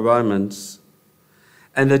seeing all the Romans,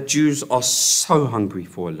 and the Jews are so hungry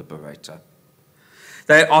for a liberator.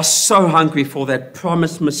 They are so hungry for that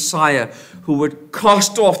promised Messiah who would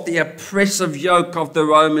cast off the oppressive yoke of the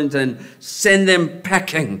Romans and send them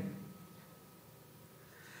packing.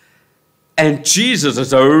 And Jesus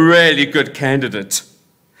is a really good candidate.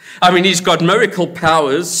 I mean, he's got miracle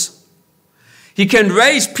powers. He can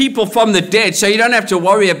raise people from the dead, so you don't have to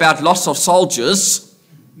worry about loss of soldiers.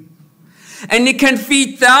 And he can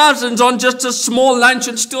feed thousands on just a small lunch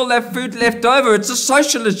and still have food left over. It's a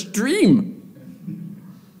socialist dream.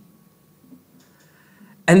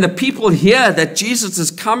 And the people hear that Jesus is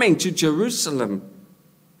coming to Jerusalem.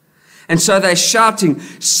 And so they're shouting,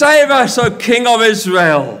 "Save us, O King of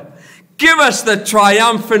Israel! Give us the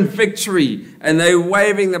triumphant victory!" And they're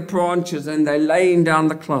waving the branches and they're laying down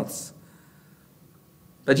the cloths.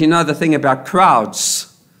 But you know the thing about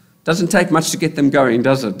crowds, doesn't take much to get them going,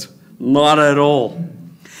 does it? Not at all.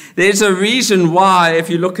 There's a reason why, if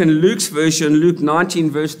you look in Luke's version, Luke 19,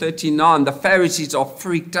 verse 39, the Pharisees are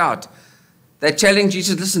freaked out. They're telling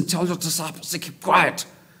Jesus, "Listen, tell your disciples to keep quiet."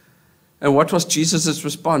 And what was Jesus'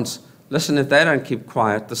 response? "Listen, if they don't keep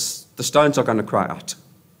quiet, the stones are going to cry out."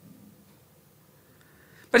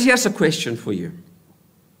 But here's a question for you.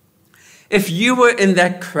 If you were in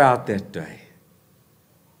that crowd that day,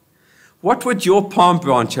 what would your palm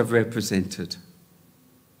branch have represented?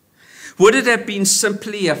 Would it have been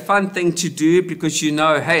simply a fun thing to do because you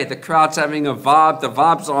know, hey, the crowd's having a vibe, the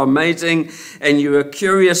vibes are amazing, and you're a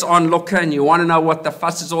curious onlooker and you want to know what the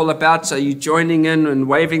fuss is all about, so you're joining in and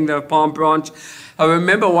waving the palm branch? I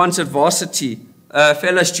remember once at varsity, a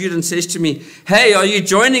fellow student says to me, "Hey, are you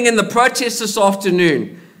joining in the protest this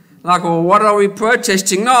afternoon?" Like, "Well, what are we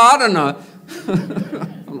protesting?" "No, I don't know."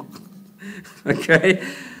 Okay.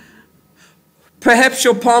 Perhaps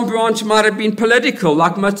your palm branch might have been political,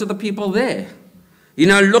 like most of the people there. You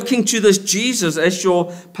know, looking to this Jesus as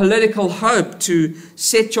your political hope to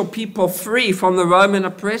set your people free from the Roman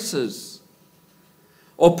oppressors.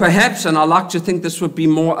 Or perhaps, and I like to think this would be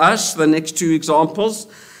more us, the next two examples,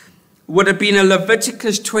 would have been a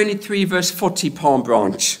Leviticus 23 verse 40 palm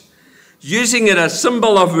branch, using it as a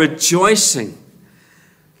symbol of rejoicing,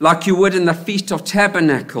 like you would in the Feast of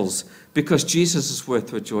Tabernacles, because Jesus is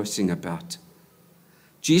worth rejoicing about.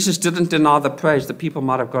 Jesus didn't deny the praise. The people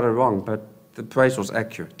might have got it wrong, but the praise was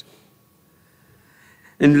accurate.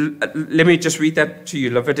 And let me just read that to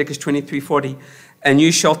you, Leviticus 23:40. "And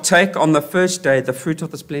you shall take on the first day the fruit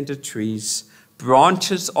of the splendid trees,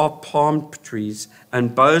 branches of palm trees,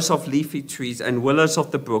 and boughs of leafy trees, and willows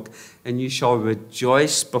of the brook, and you shall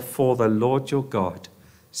rejoice before the Lord your God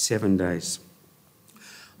 7 days."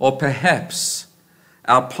 Or perhaps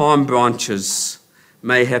our palm branches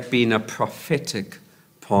may have been a prophetic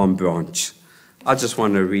palm branch. I just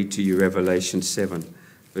want to read to you Revelation 7,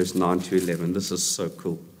 verse 9 to 11. This is so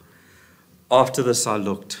cool. "After this I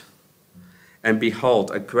looked, and behold,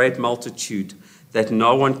 a great multitude that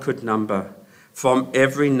no one could number, from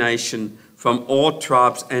every nation, from all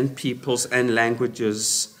tribes and peoples and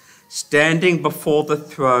languages, standing before the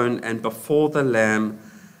throne and before the Lamb,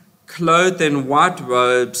 clothed in white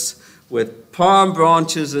robes, with palm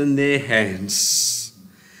branches in their hands,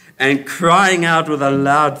 and crying out with a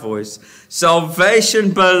loud voice,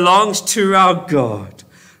 'Salvation belongs to our God,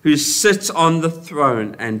 who sits on the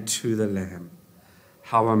throne, and to the Lamb.'"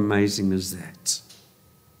 How amazing is that?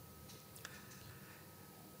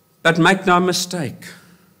 But make no mistake,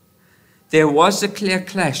 there was a clear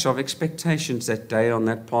clash of expectations that day on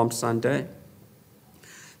that Palm Sunday.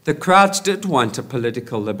 The crowds did want a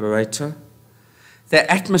political liberator. The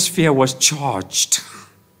atmosphere was charged.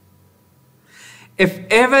 If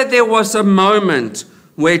ever there was a moment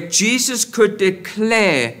where Jesus could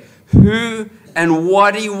declare who and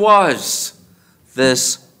what he was,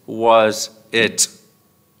 this was it.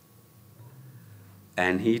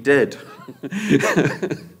 And he did.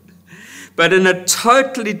 But in a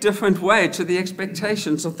totally different way to the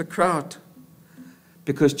expectations of the crowd,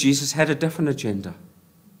 because Jesus had a different agenda.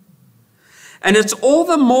 And it's all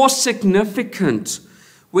the more significant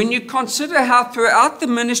when you consider how throughout the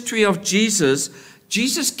ministry of Jesus,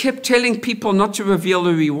 Jesus kept telling people not to reveal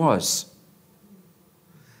who he was.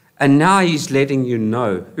 And now he's letting you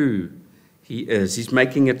know who he is. He's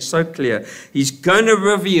making it so clear. He's going to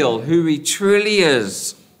reveal who he truly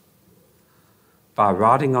is by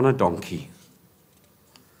riding on a donkey.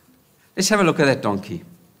 Let's have a look at that donkey.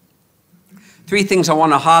 3 things I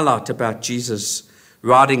want to highlight about Jesus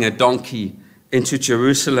riding a donkey into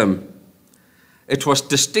Jerusalem. It was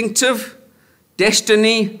distinctive,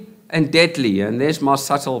 destiny, and deadly. And there's my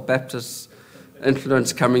subtle Baptist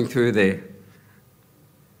influence coming through there.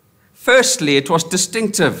 Firstly, it was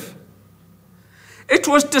distinctive. It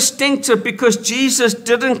was distinctive because Jesus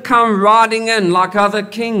didn't come riding in like other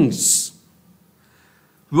kings.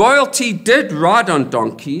 Royalty did ride on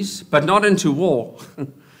donkeys, but not into war.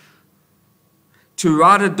 To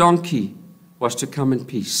ride a donkey was to come in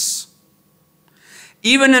peace.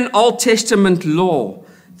 Even in Old Testament law,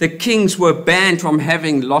 the kings were banned from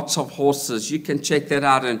having lots of horses. You can check that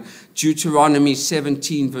out in Deuteronomy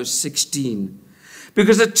 17, verse 16.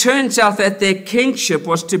 Because it turns out that their kingship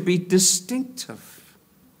was to be distinctive.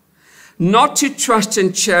 Not to trust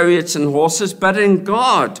in chariots and horses, but in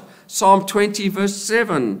God. Psalm 20, verse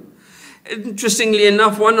 7. Interestingly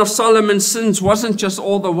enough, one of Solomon's sins wasn't just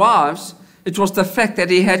all the wives. It was the fact that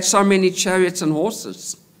he had so many chariots and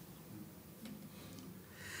horses.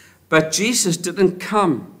 But Jesus didn't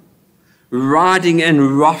come riding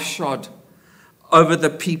in roughshod over the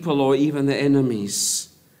people or even the enemies.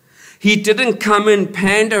 He didn't come in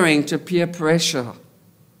pandering to peer pressure.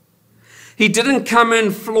 He didn't come in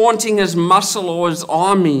flaunting his muscle or his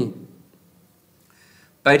army.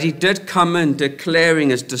 But he did come in declaring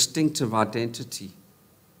his distinctive identity.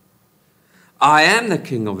 I am the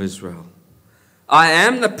King of Israel. I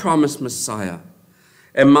am the promised Messiah.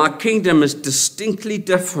 And my kingdom is distinctly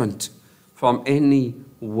different from any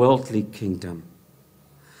worldly kingdom.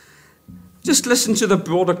 Just listen to the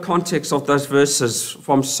broader context of those verses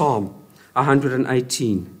from Psalm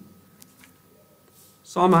 118.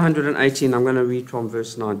 Psalm 118, I'm going to read from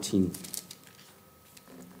verse 19.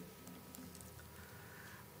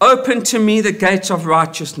 Open to me the gates of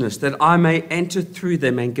righteousness, that I may enter through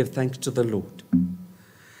them and give thanks to the Lord.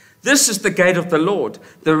 This is the gate of the Lord.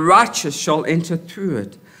 The righteous shall enter through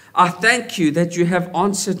it. I thank you that you have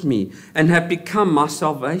answered me and have become my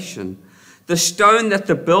salvation. The stone that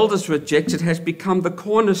the builders rejected has become the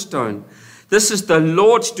cornerstone. This is the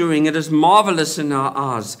Lord's doing. It is marvelous in our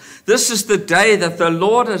eyes. This is the day that the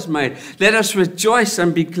Lord has made. Let us rejoice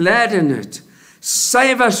and be glad in it.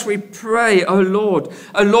 Save us, we pray, O Lord.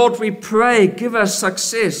 O Lord, we pray, give us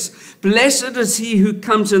success. Blessed is he who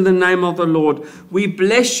comes in the name of the Lord. We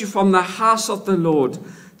bless you from the house of the Lord.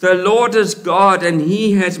 The Lord is God, and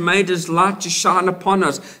he has made his light to shine upon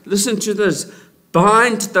us. Listen to this.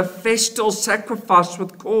 Bind the festal sacrifice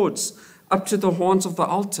with cords up to the horns of the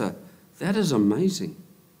altar. That is amazing.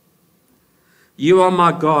 You are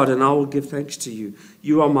my God, and I will give thanks to you.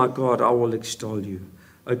 You are my God, I will extol you.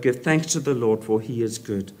 I give thanks to the Lord, for he is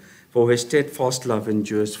good, for his steadfast love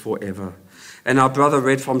endures forever. And our brother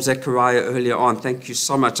read from Zechariah earlier on. Thank you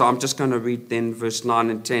so much. I'm just going to read then verse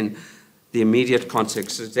 9 and 10, the immediate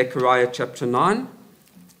context. So Zechariah chapter 9,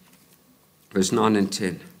 verse 9 and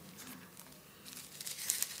 10.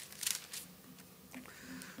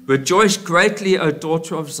 Rejoice greatly, O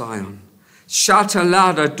daughter of Zion. Shout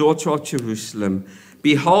aloud, O daughter of Jerusalem.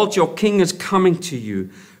 Behold, your king is coming to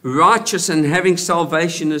you. Righteous and having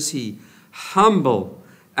salvation is he. Humble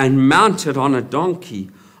and mounted on a donkey,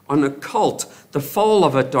 on a colt, the foal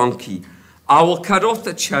of a donkey. I will cut off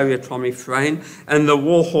the chariot from Ephraim and the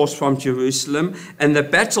war horse from Jerusalem, and the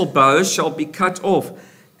battle bows shall be cut off,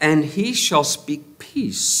 and he shall speak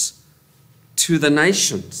peace to the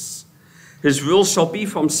nations. His rule shall be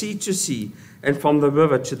from sea to sea, and from the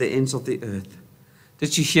river to the ends of the earth.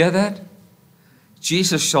 Did you hear that?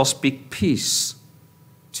 Jesus shall speak peace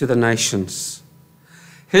to the nations.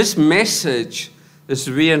 His message is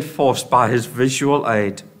reinforced by his visual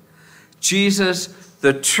aid. Jesus,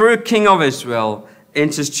 the true King of Israel,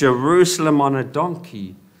 enters Jerusalem on a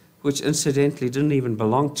donkey, which incidentally didn't even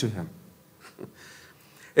belong to him.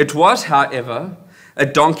 It was, however, a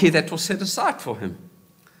donkey that was set aside for him.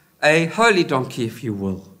 A holy donkey, if you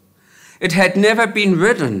will. It had never been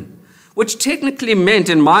ridden, which technically meant,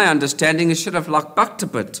 in my understanding, it should have like bucked a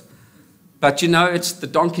bit. But you know, it's the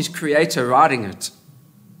donkey's creator riding it.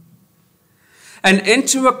 And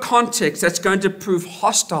into a context that's going to prove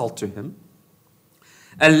hostile to him,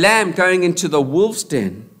 a lamb going into the wolf's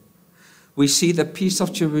den, we see the peace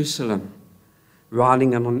of Jerusalem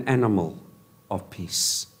riding on an animal of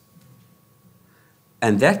peace.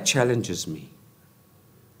 And that challenges me.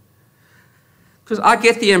 Because I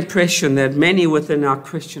get the impression that many within our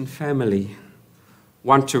Christian family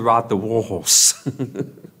want to ride the war horse.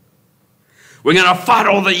 We're going to fight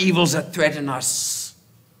all the evils that threaten us.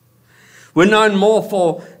 We're known more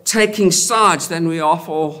for taking sides than we are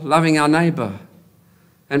for loving our neighbor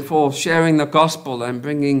and for sharing the gospel and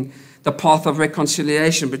bringing the path of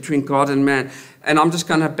reconciliation between God and man. And I'm just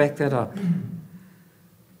going to back that up.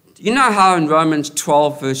 You know how in Romans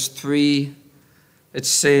 12, verse 3, it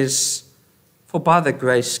says, "For by the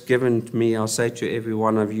grace given to me, I'll say to every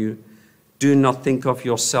one of you, do not think of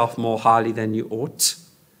yourself more highly than you ought,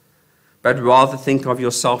 but rather think of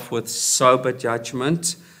yourself with sober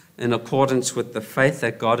judgment in accordance with the faith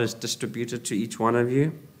that God has distributed to each one of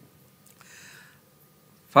you.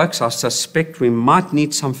 Folks, I suspect we might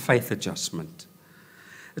need some faith adjustment.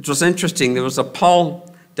 It was interesting. There was a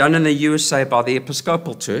poll done in the USA by the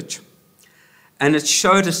Episcopal Church, and it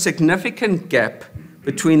showed a significant gap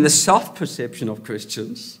between the self-perception of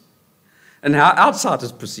Christians and how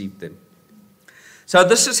outsiders perceive them. So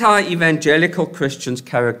this is how evangelical Christians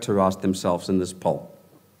characterized themselves in this poll.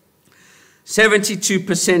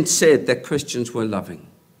 72% said that Christians were loving.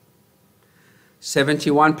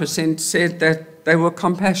 71% said that they were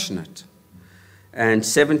compassionate. And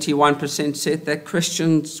 71% said that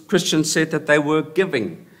Christians said that they were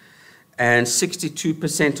giving. And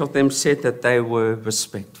 62% of them said that they were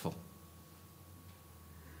respectful.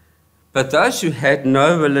 But those who had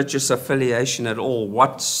no religious affiliation at all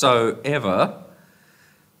whatsoever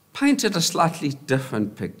painted a slightly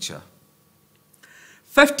different picture.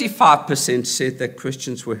 55% said that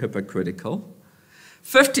Christians were hypocritical.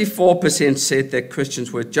 54% said that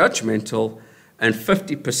Christians were judgmental. And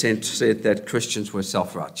 50% said that Christians were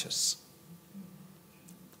self-righteous.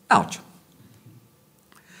 Ouch.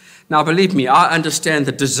 Now, believe me, I understand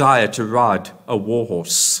the desire to ride a war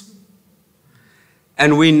horse.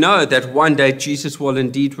 And we know that one day Jesus will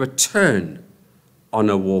indeed return on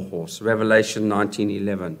a war horse. Revelation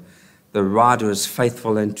 19:11. The rider is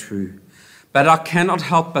faithful and true. But I cannot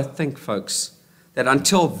help but think, folks, that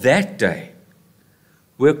until that day,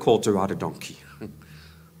 we're called to ride a donkey.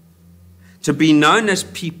 To be known as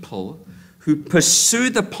people who pursue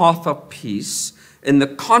the path of peace in the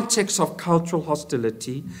context of cultural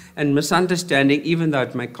hostility and misunderstanding, even though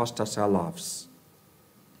it may cost us our lives.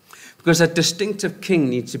 Because a distinctive king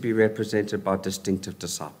needs to be represented by distinctive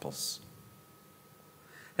disciples.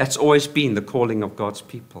 That's always been the calling of God's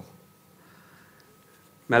people.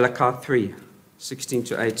 Malachi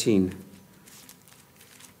 3:16-18.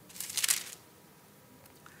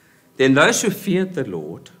 Then those who feared the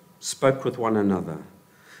Lord spoke with one another.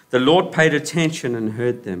 The Lord paid attention and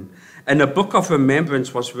heard them, and a book of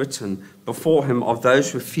remembrance was written before him of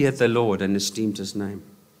those who feared the Lord and esteemed his name.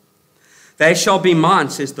 They shall be mine,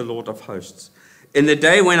 says the Lord of hosts, in the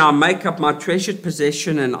day when I make up my treasured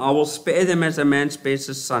possession, and I will spare them as a man spares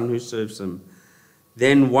his son who serves him.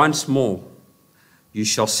 Then once more you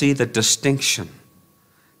shall see the distinction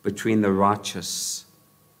between the righteous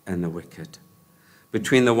and the wicked,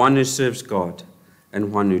 between the one who serves God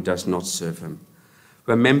and one who does not serve him.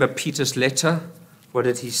 Remember Peter's letter? What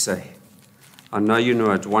did he say? I know you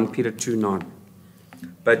know it, 1 Peter 2:9.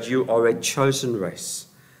 But you are a chosen race,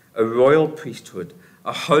 a royal priesthood,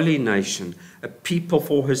 a holy nation, a people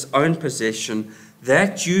for his own possession,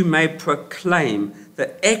 that you may proclaim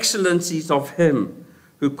the excellencies of him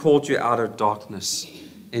who called you out of darkness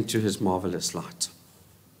into his marvelous light.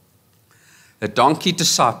 The donkey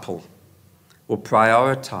disciple will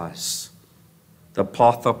prioritize the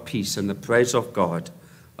path of peace and the praise of God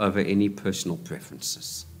over any personal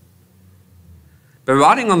preferences. But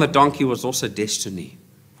riding on the donkey was also destiny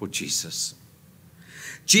for Jesus.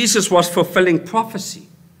 Jesus was fulfilling prophecy.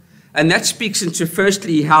 And that speaks into,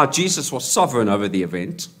 firstly, how Jesus was sovereign over the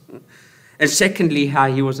event, and secondly,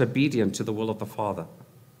 how he was obedient to the will of the Father.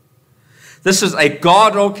 This is a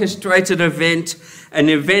God-orchestrated event, an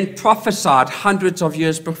event prophesied hundreds of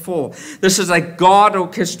years before. This is a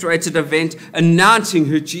God-orchestrated event announcing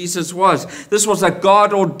who Jesus was. This was a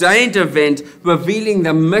God-ordained event revealing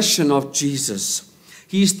the mission of Jesus.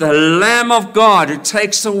 He's the Lamb of God who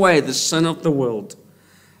takes away the sin of the world.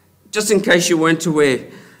 Just in case you weren't aware,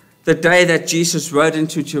 the day that Jesus rode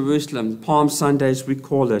into Jerusalem, Palm Sunday as we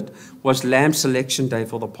call it, was Lamb Selection Day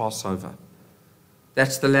for the Passover.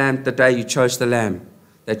 That's the day you chose the lamb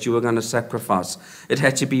that you were going to sacrifice. It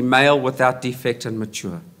had to be male, without defect, and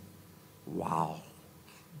mature. Wow.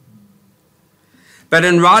 But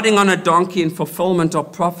in riding on a donkey in fulfillment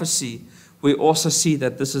of prophecy, we also see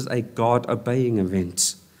that this is a God-obeying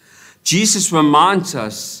event. Jesus reminds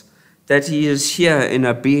us that he is here in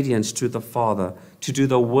obedience to the Father, to do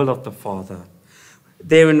the will of the Father.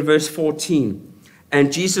 There in verse 14,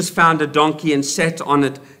 and Jesus found a donkey and sat on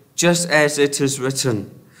it, just as it is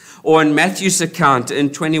written. Or in Matthew's account,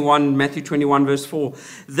 in Matthew 21, verse 4,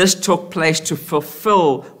 this took place to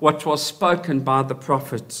fulfill what was spoken by the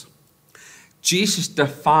prophets. Jesus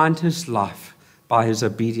defined his life by his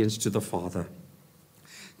obedience to the Father.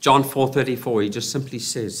 John 4:34, he just simply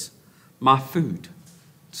says, my food,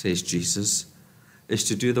 says Jesus, is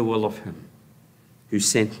to do the will of him who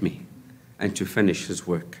sent me and to finish his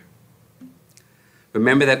work.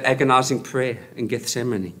 Remember that agonizing prayer in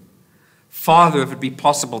Gethsemane. Father, if it be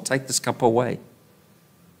possible, take this cup away.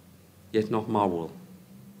 yet not my will,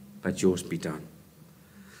 but yours be done.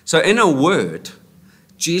 So in a word,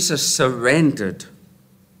 Jesus surrendered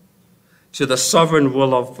to the sovereign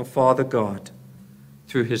will of the Father God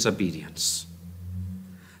through his obedience.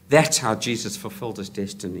 That's how Jesus fulfilled his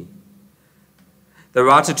destiny. The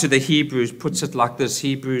writer to the Hebrews puts it like this,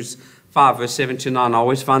 Hebrews 5, verse 7 to 9. I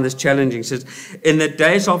always find this challenging. It says, in the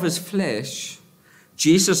days of his flesh,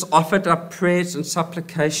 Jesus offered up prayers and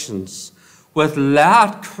supplications with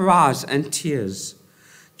loud cries and tears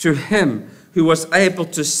to him who was able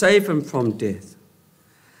to save him from death.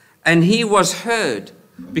 And he was heard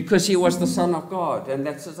because he was the Son of God, and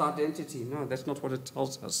that's his identity. No, that's not what it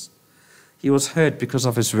tells us. He was heard because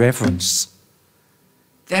of his reverence.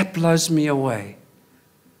 That blows me away.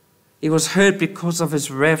 He was heard because of his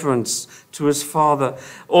reverence to his Father.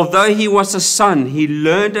 Although he was a son, he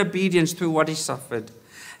learned obedience through what he suffered.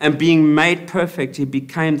 And being made perfect, he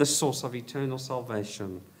became the source of eternal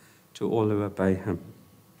salvation to all who obey him.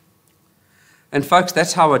 And folks,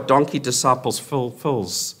 that's how a donkey disciple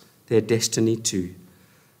fulfills their destiny too.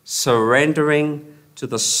 Surrendering to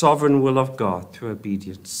the sovereign will of God through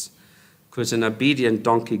obedience. Because an obedient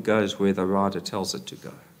donkey goes where the rider tells it to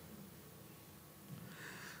go.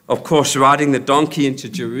 Of course, riding the donkey into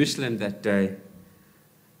Jerusalem that day,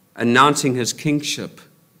 announcing his kingship,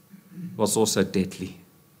 was also deadly.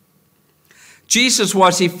 Jesus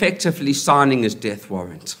was effectively signing his death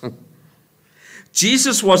warrant.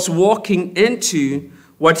 Jesus was walking into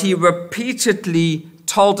what he repeatedly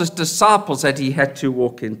told his disciples that he had to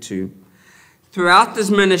walk into. Throughout this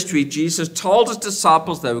ministry, Jesus told his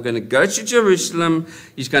disciples they were going to go to Jerusalem.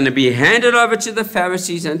 He's going to be handed over to the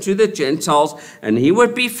Pharisees and to the Gentiles, and he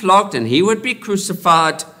would be flogged and he would be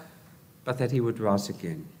crucified, but that he would rise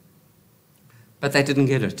again. But they didn't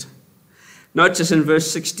get it. Notice in verse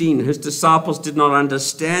 16, his disciples did not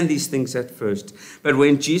understand these things at first, but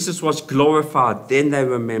when Jesus was glorified, then they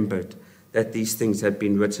remembered that these things had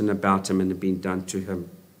been written about him and had been done to him.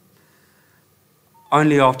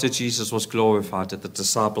 Only after Jesus was glorified did the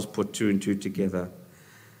disciples put two and two together.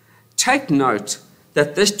 Take note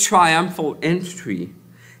that this triumphal entry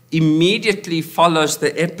immediately follows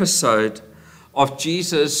the episode of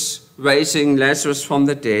Jesus raising Lazarus from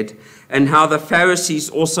the dead and how the Pharisees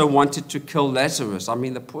also wanted to kill Lazarus. I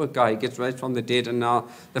mean, the poor guy, he gets raised from the dead and now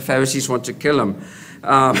the Pharisees want to kill him.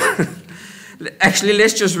 Actually,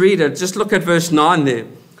 let's just read it. Just look at verse 9 there.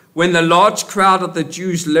 When the large crowd of the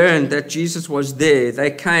Jews learned that Jesus was there,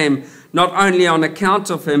 they came not only on account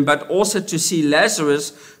of him, but also to see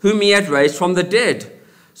Lazarus, whom he had raised from the dead.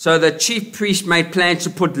 So the chief priest made plans to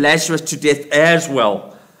put Lazarus to death as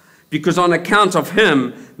well, because on account of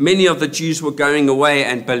him, many of the Jews were going away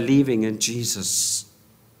and believing in Jesus.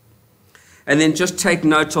 And then just take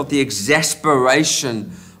note of the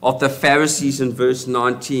exasperation of the Pharisees in verse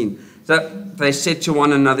 19. That they said to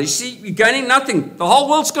one another, you see, you're gaining nothing. The whole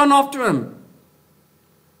world's gone after him.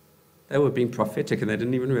 They were being prophetic and they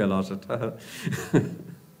didn't even realize it.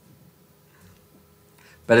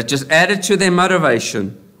 But it just added to their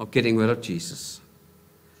motivation of getting rid of Jesus.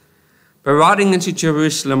 But riding into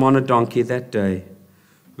Jerusalem on a donkey that day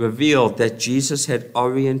revealed that Jesus had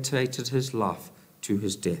orientated his life to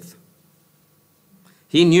his death.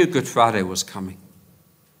 He knew Good Friday was coming.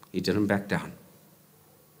 He didn't back down.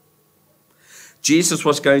 Jesus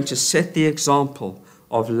was going to set the example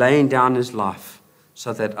of laying down his life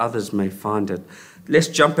so that others may find it. Let's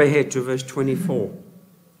jump ahead to verse 24.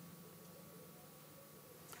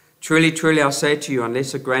 Truly, truly, I say to you,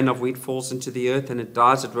 unless a grain of wheat falls into the earth and it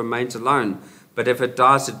dies, it remains alone. But if it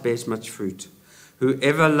dies, it bears much fruit.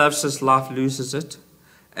 Whoever loves his life loses it,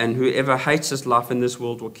 and whoever hates his life in this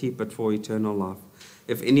world will keep it for eternal life.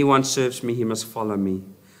 If anyone serves me, he must follow me.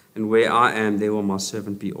 And where I am, there will my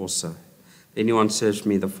servant be also. Anyone serves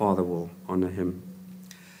me, the Father will honor him.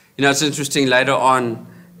 You know, it's interesting later on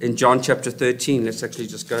in John chapter 13, let's actually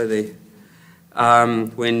just go there.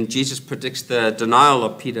 When Jesus predicts the denial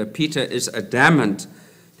of Peter, Peter is adamant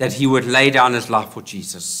that he would lay down his life for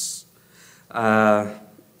Jesus.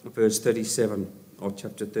 Verse 37 of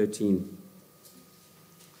chapter 13.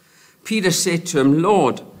 Peter said to him,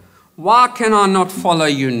 Lord, why can I not follow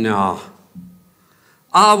you now?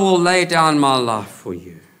 I will lay down my life for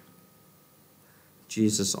you.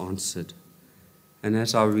 Jesus answered, and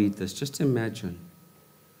as I read this, just imagine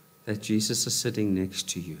that Jesus is sitting next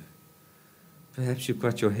to you. Perhaps you've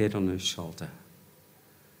got your head on his shoulder,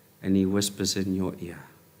 and he whispers in your ear,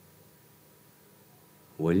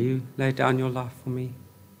 will you lay down your life for me?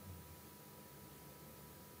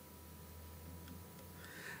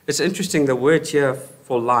 It's interesting, the word here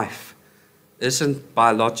for life isn't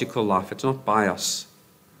biological life. It's not bios,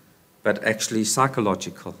 but actually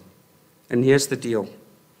psychological. And here's the deal.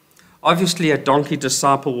 Obviously, a donkey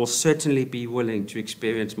disciple will certainly be willing to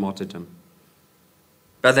experience martyrdom.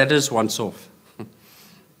 But that is once off.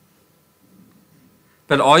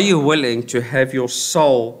 But are you willing to have your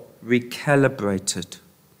soul recalibrated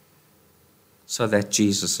so that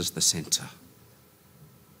Jesus is the center?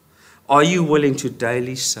 Are you willing to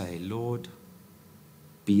daily say, Lord,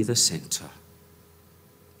 be the center?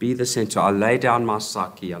 Be the center. I lay down my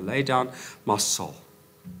psyche. I lay down my soul.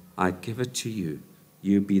 I give it to you.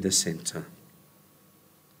 You be the center.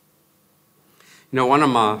 You know, one of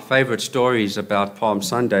my favorite stories about Palm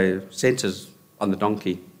Sunday centers on the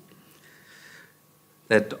donkey.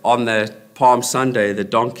 That on that Palm Sunday, the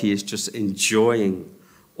donkey is just enjoying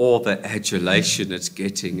all the adulation it's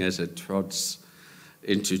getting as it trots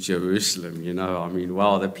into Jerusalem. You know, I mean,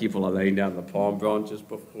 wow, the people are laying down the palm branches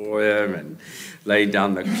before him and laying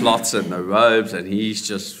down the cloths and the robes, and he's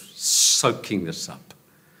just soaking this up.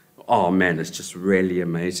 Oh man, it's just really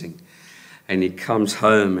amazing. And he comes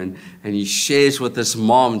home and he shares with his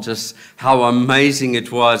mom just how amazing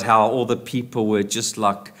it was, how all the people were just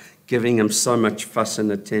like giving him so much fuss and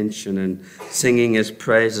attention and singing his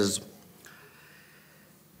praises.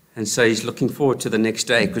 And so he's looking forward to the next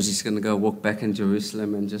day because he's going to go walk back in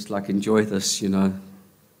Jerusalem and just like enjoy this, you know.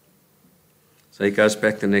 So he goes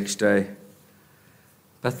back the next day.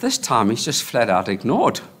 But this time he's just flat out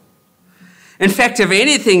ignored. In fact, if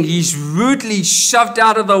anything, he's rudely shoved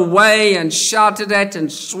out of the way and shouted at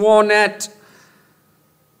and sworn at.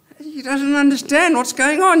 He doesn't understand what's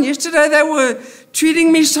going on. Yesterday they were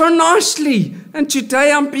treating me so nicely, and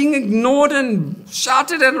today I'm being ignored and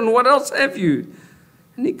shouted at and what else have you.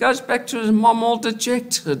 And he goes back to his mom all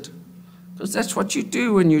dejected, because that's what you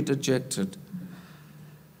do when you're dejected.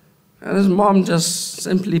 And his mom just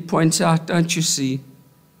simply points out, don't you see,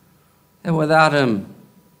 that without him,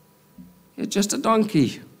 you're just a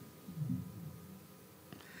donkey.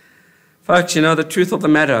 Folks, you know, the truth of the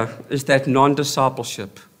matter is that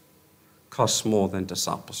non-discipleship costs more than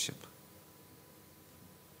discipleship.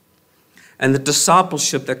 And the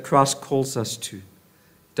discipleship that Christ calls us to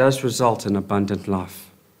does result in abundant life.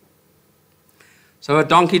 So a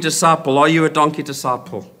donkey disciple, are you a donkey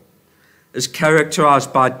disciple, is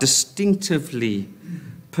characterized by distinctively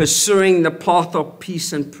pursuing the path of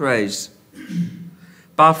peace and praise,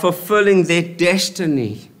 by fulfilling their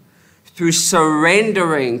destiny through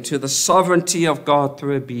surrendering to the sovereignty of God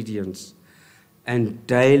through obedience, and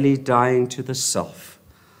daily dying to the self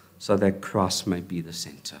so that Christ may be the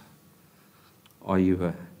center. Are you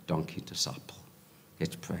a donkey disciple?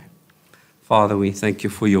 Let's pray. Father, we thank you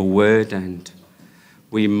for your word, and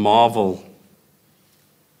we marvel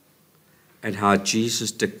at how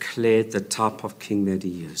Jesus declared the type of king that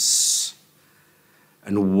he is.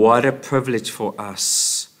 And what a privilege for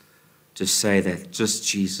us to say that just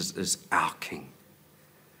Jesus is our king.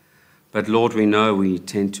 But Lord, we know we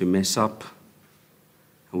tend to mess up,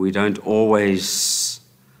 and we don't always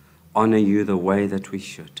honor you the way that we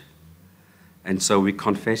should. And so we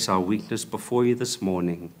confess our weakness before you this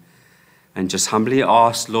morning and just humbly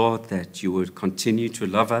ask, Lord, that you would continue to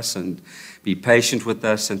love us and be patient with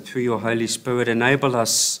us, and through your Holy Spirit enable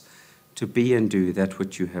us to be and do that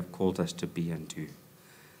which you have called us to be and do,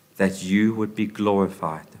 that you would be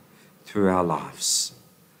glorified through our lives.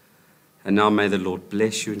 And now may the Lord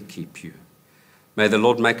bless you and keep you. May the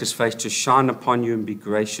Lord make his face to shine upon you and be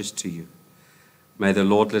gracious to you. May the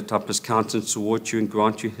Lord lift up his countenance toward you and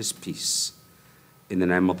grant you his peace. In the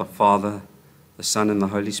name of the Father, the Son, and the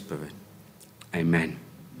Holy Spirit. Amen.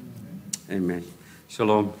 Amen.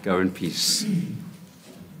 Shalom. Go in peace.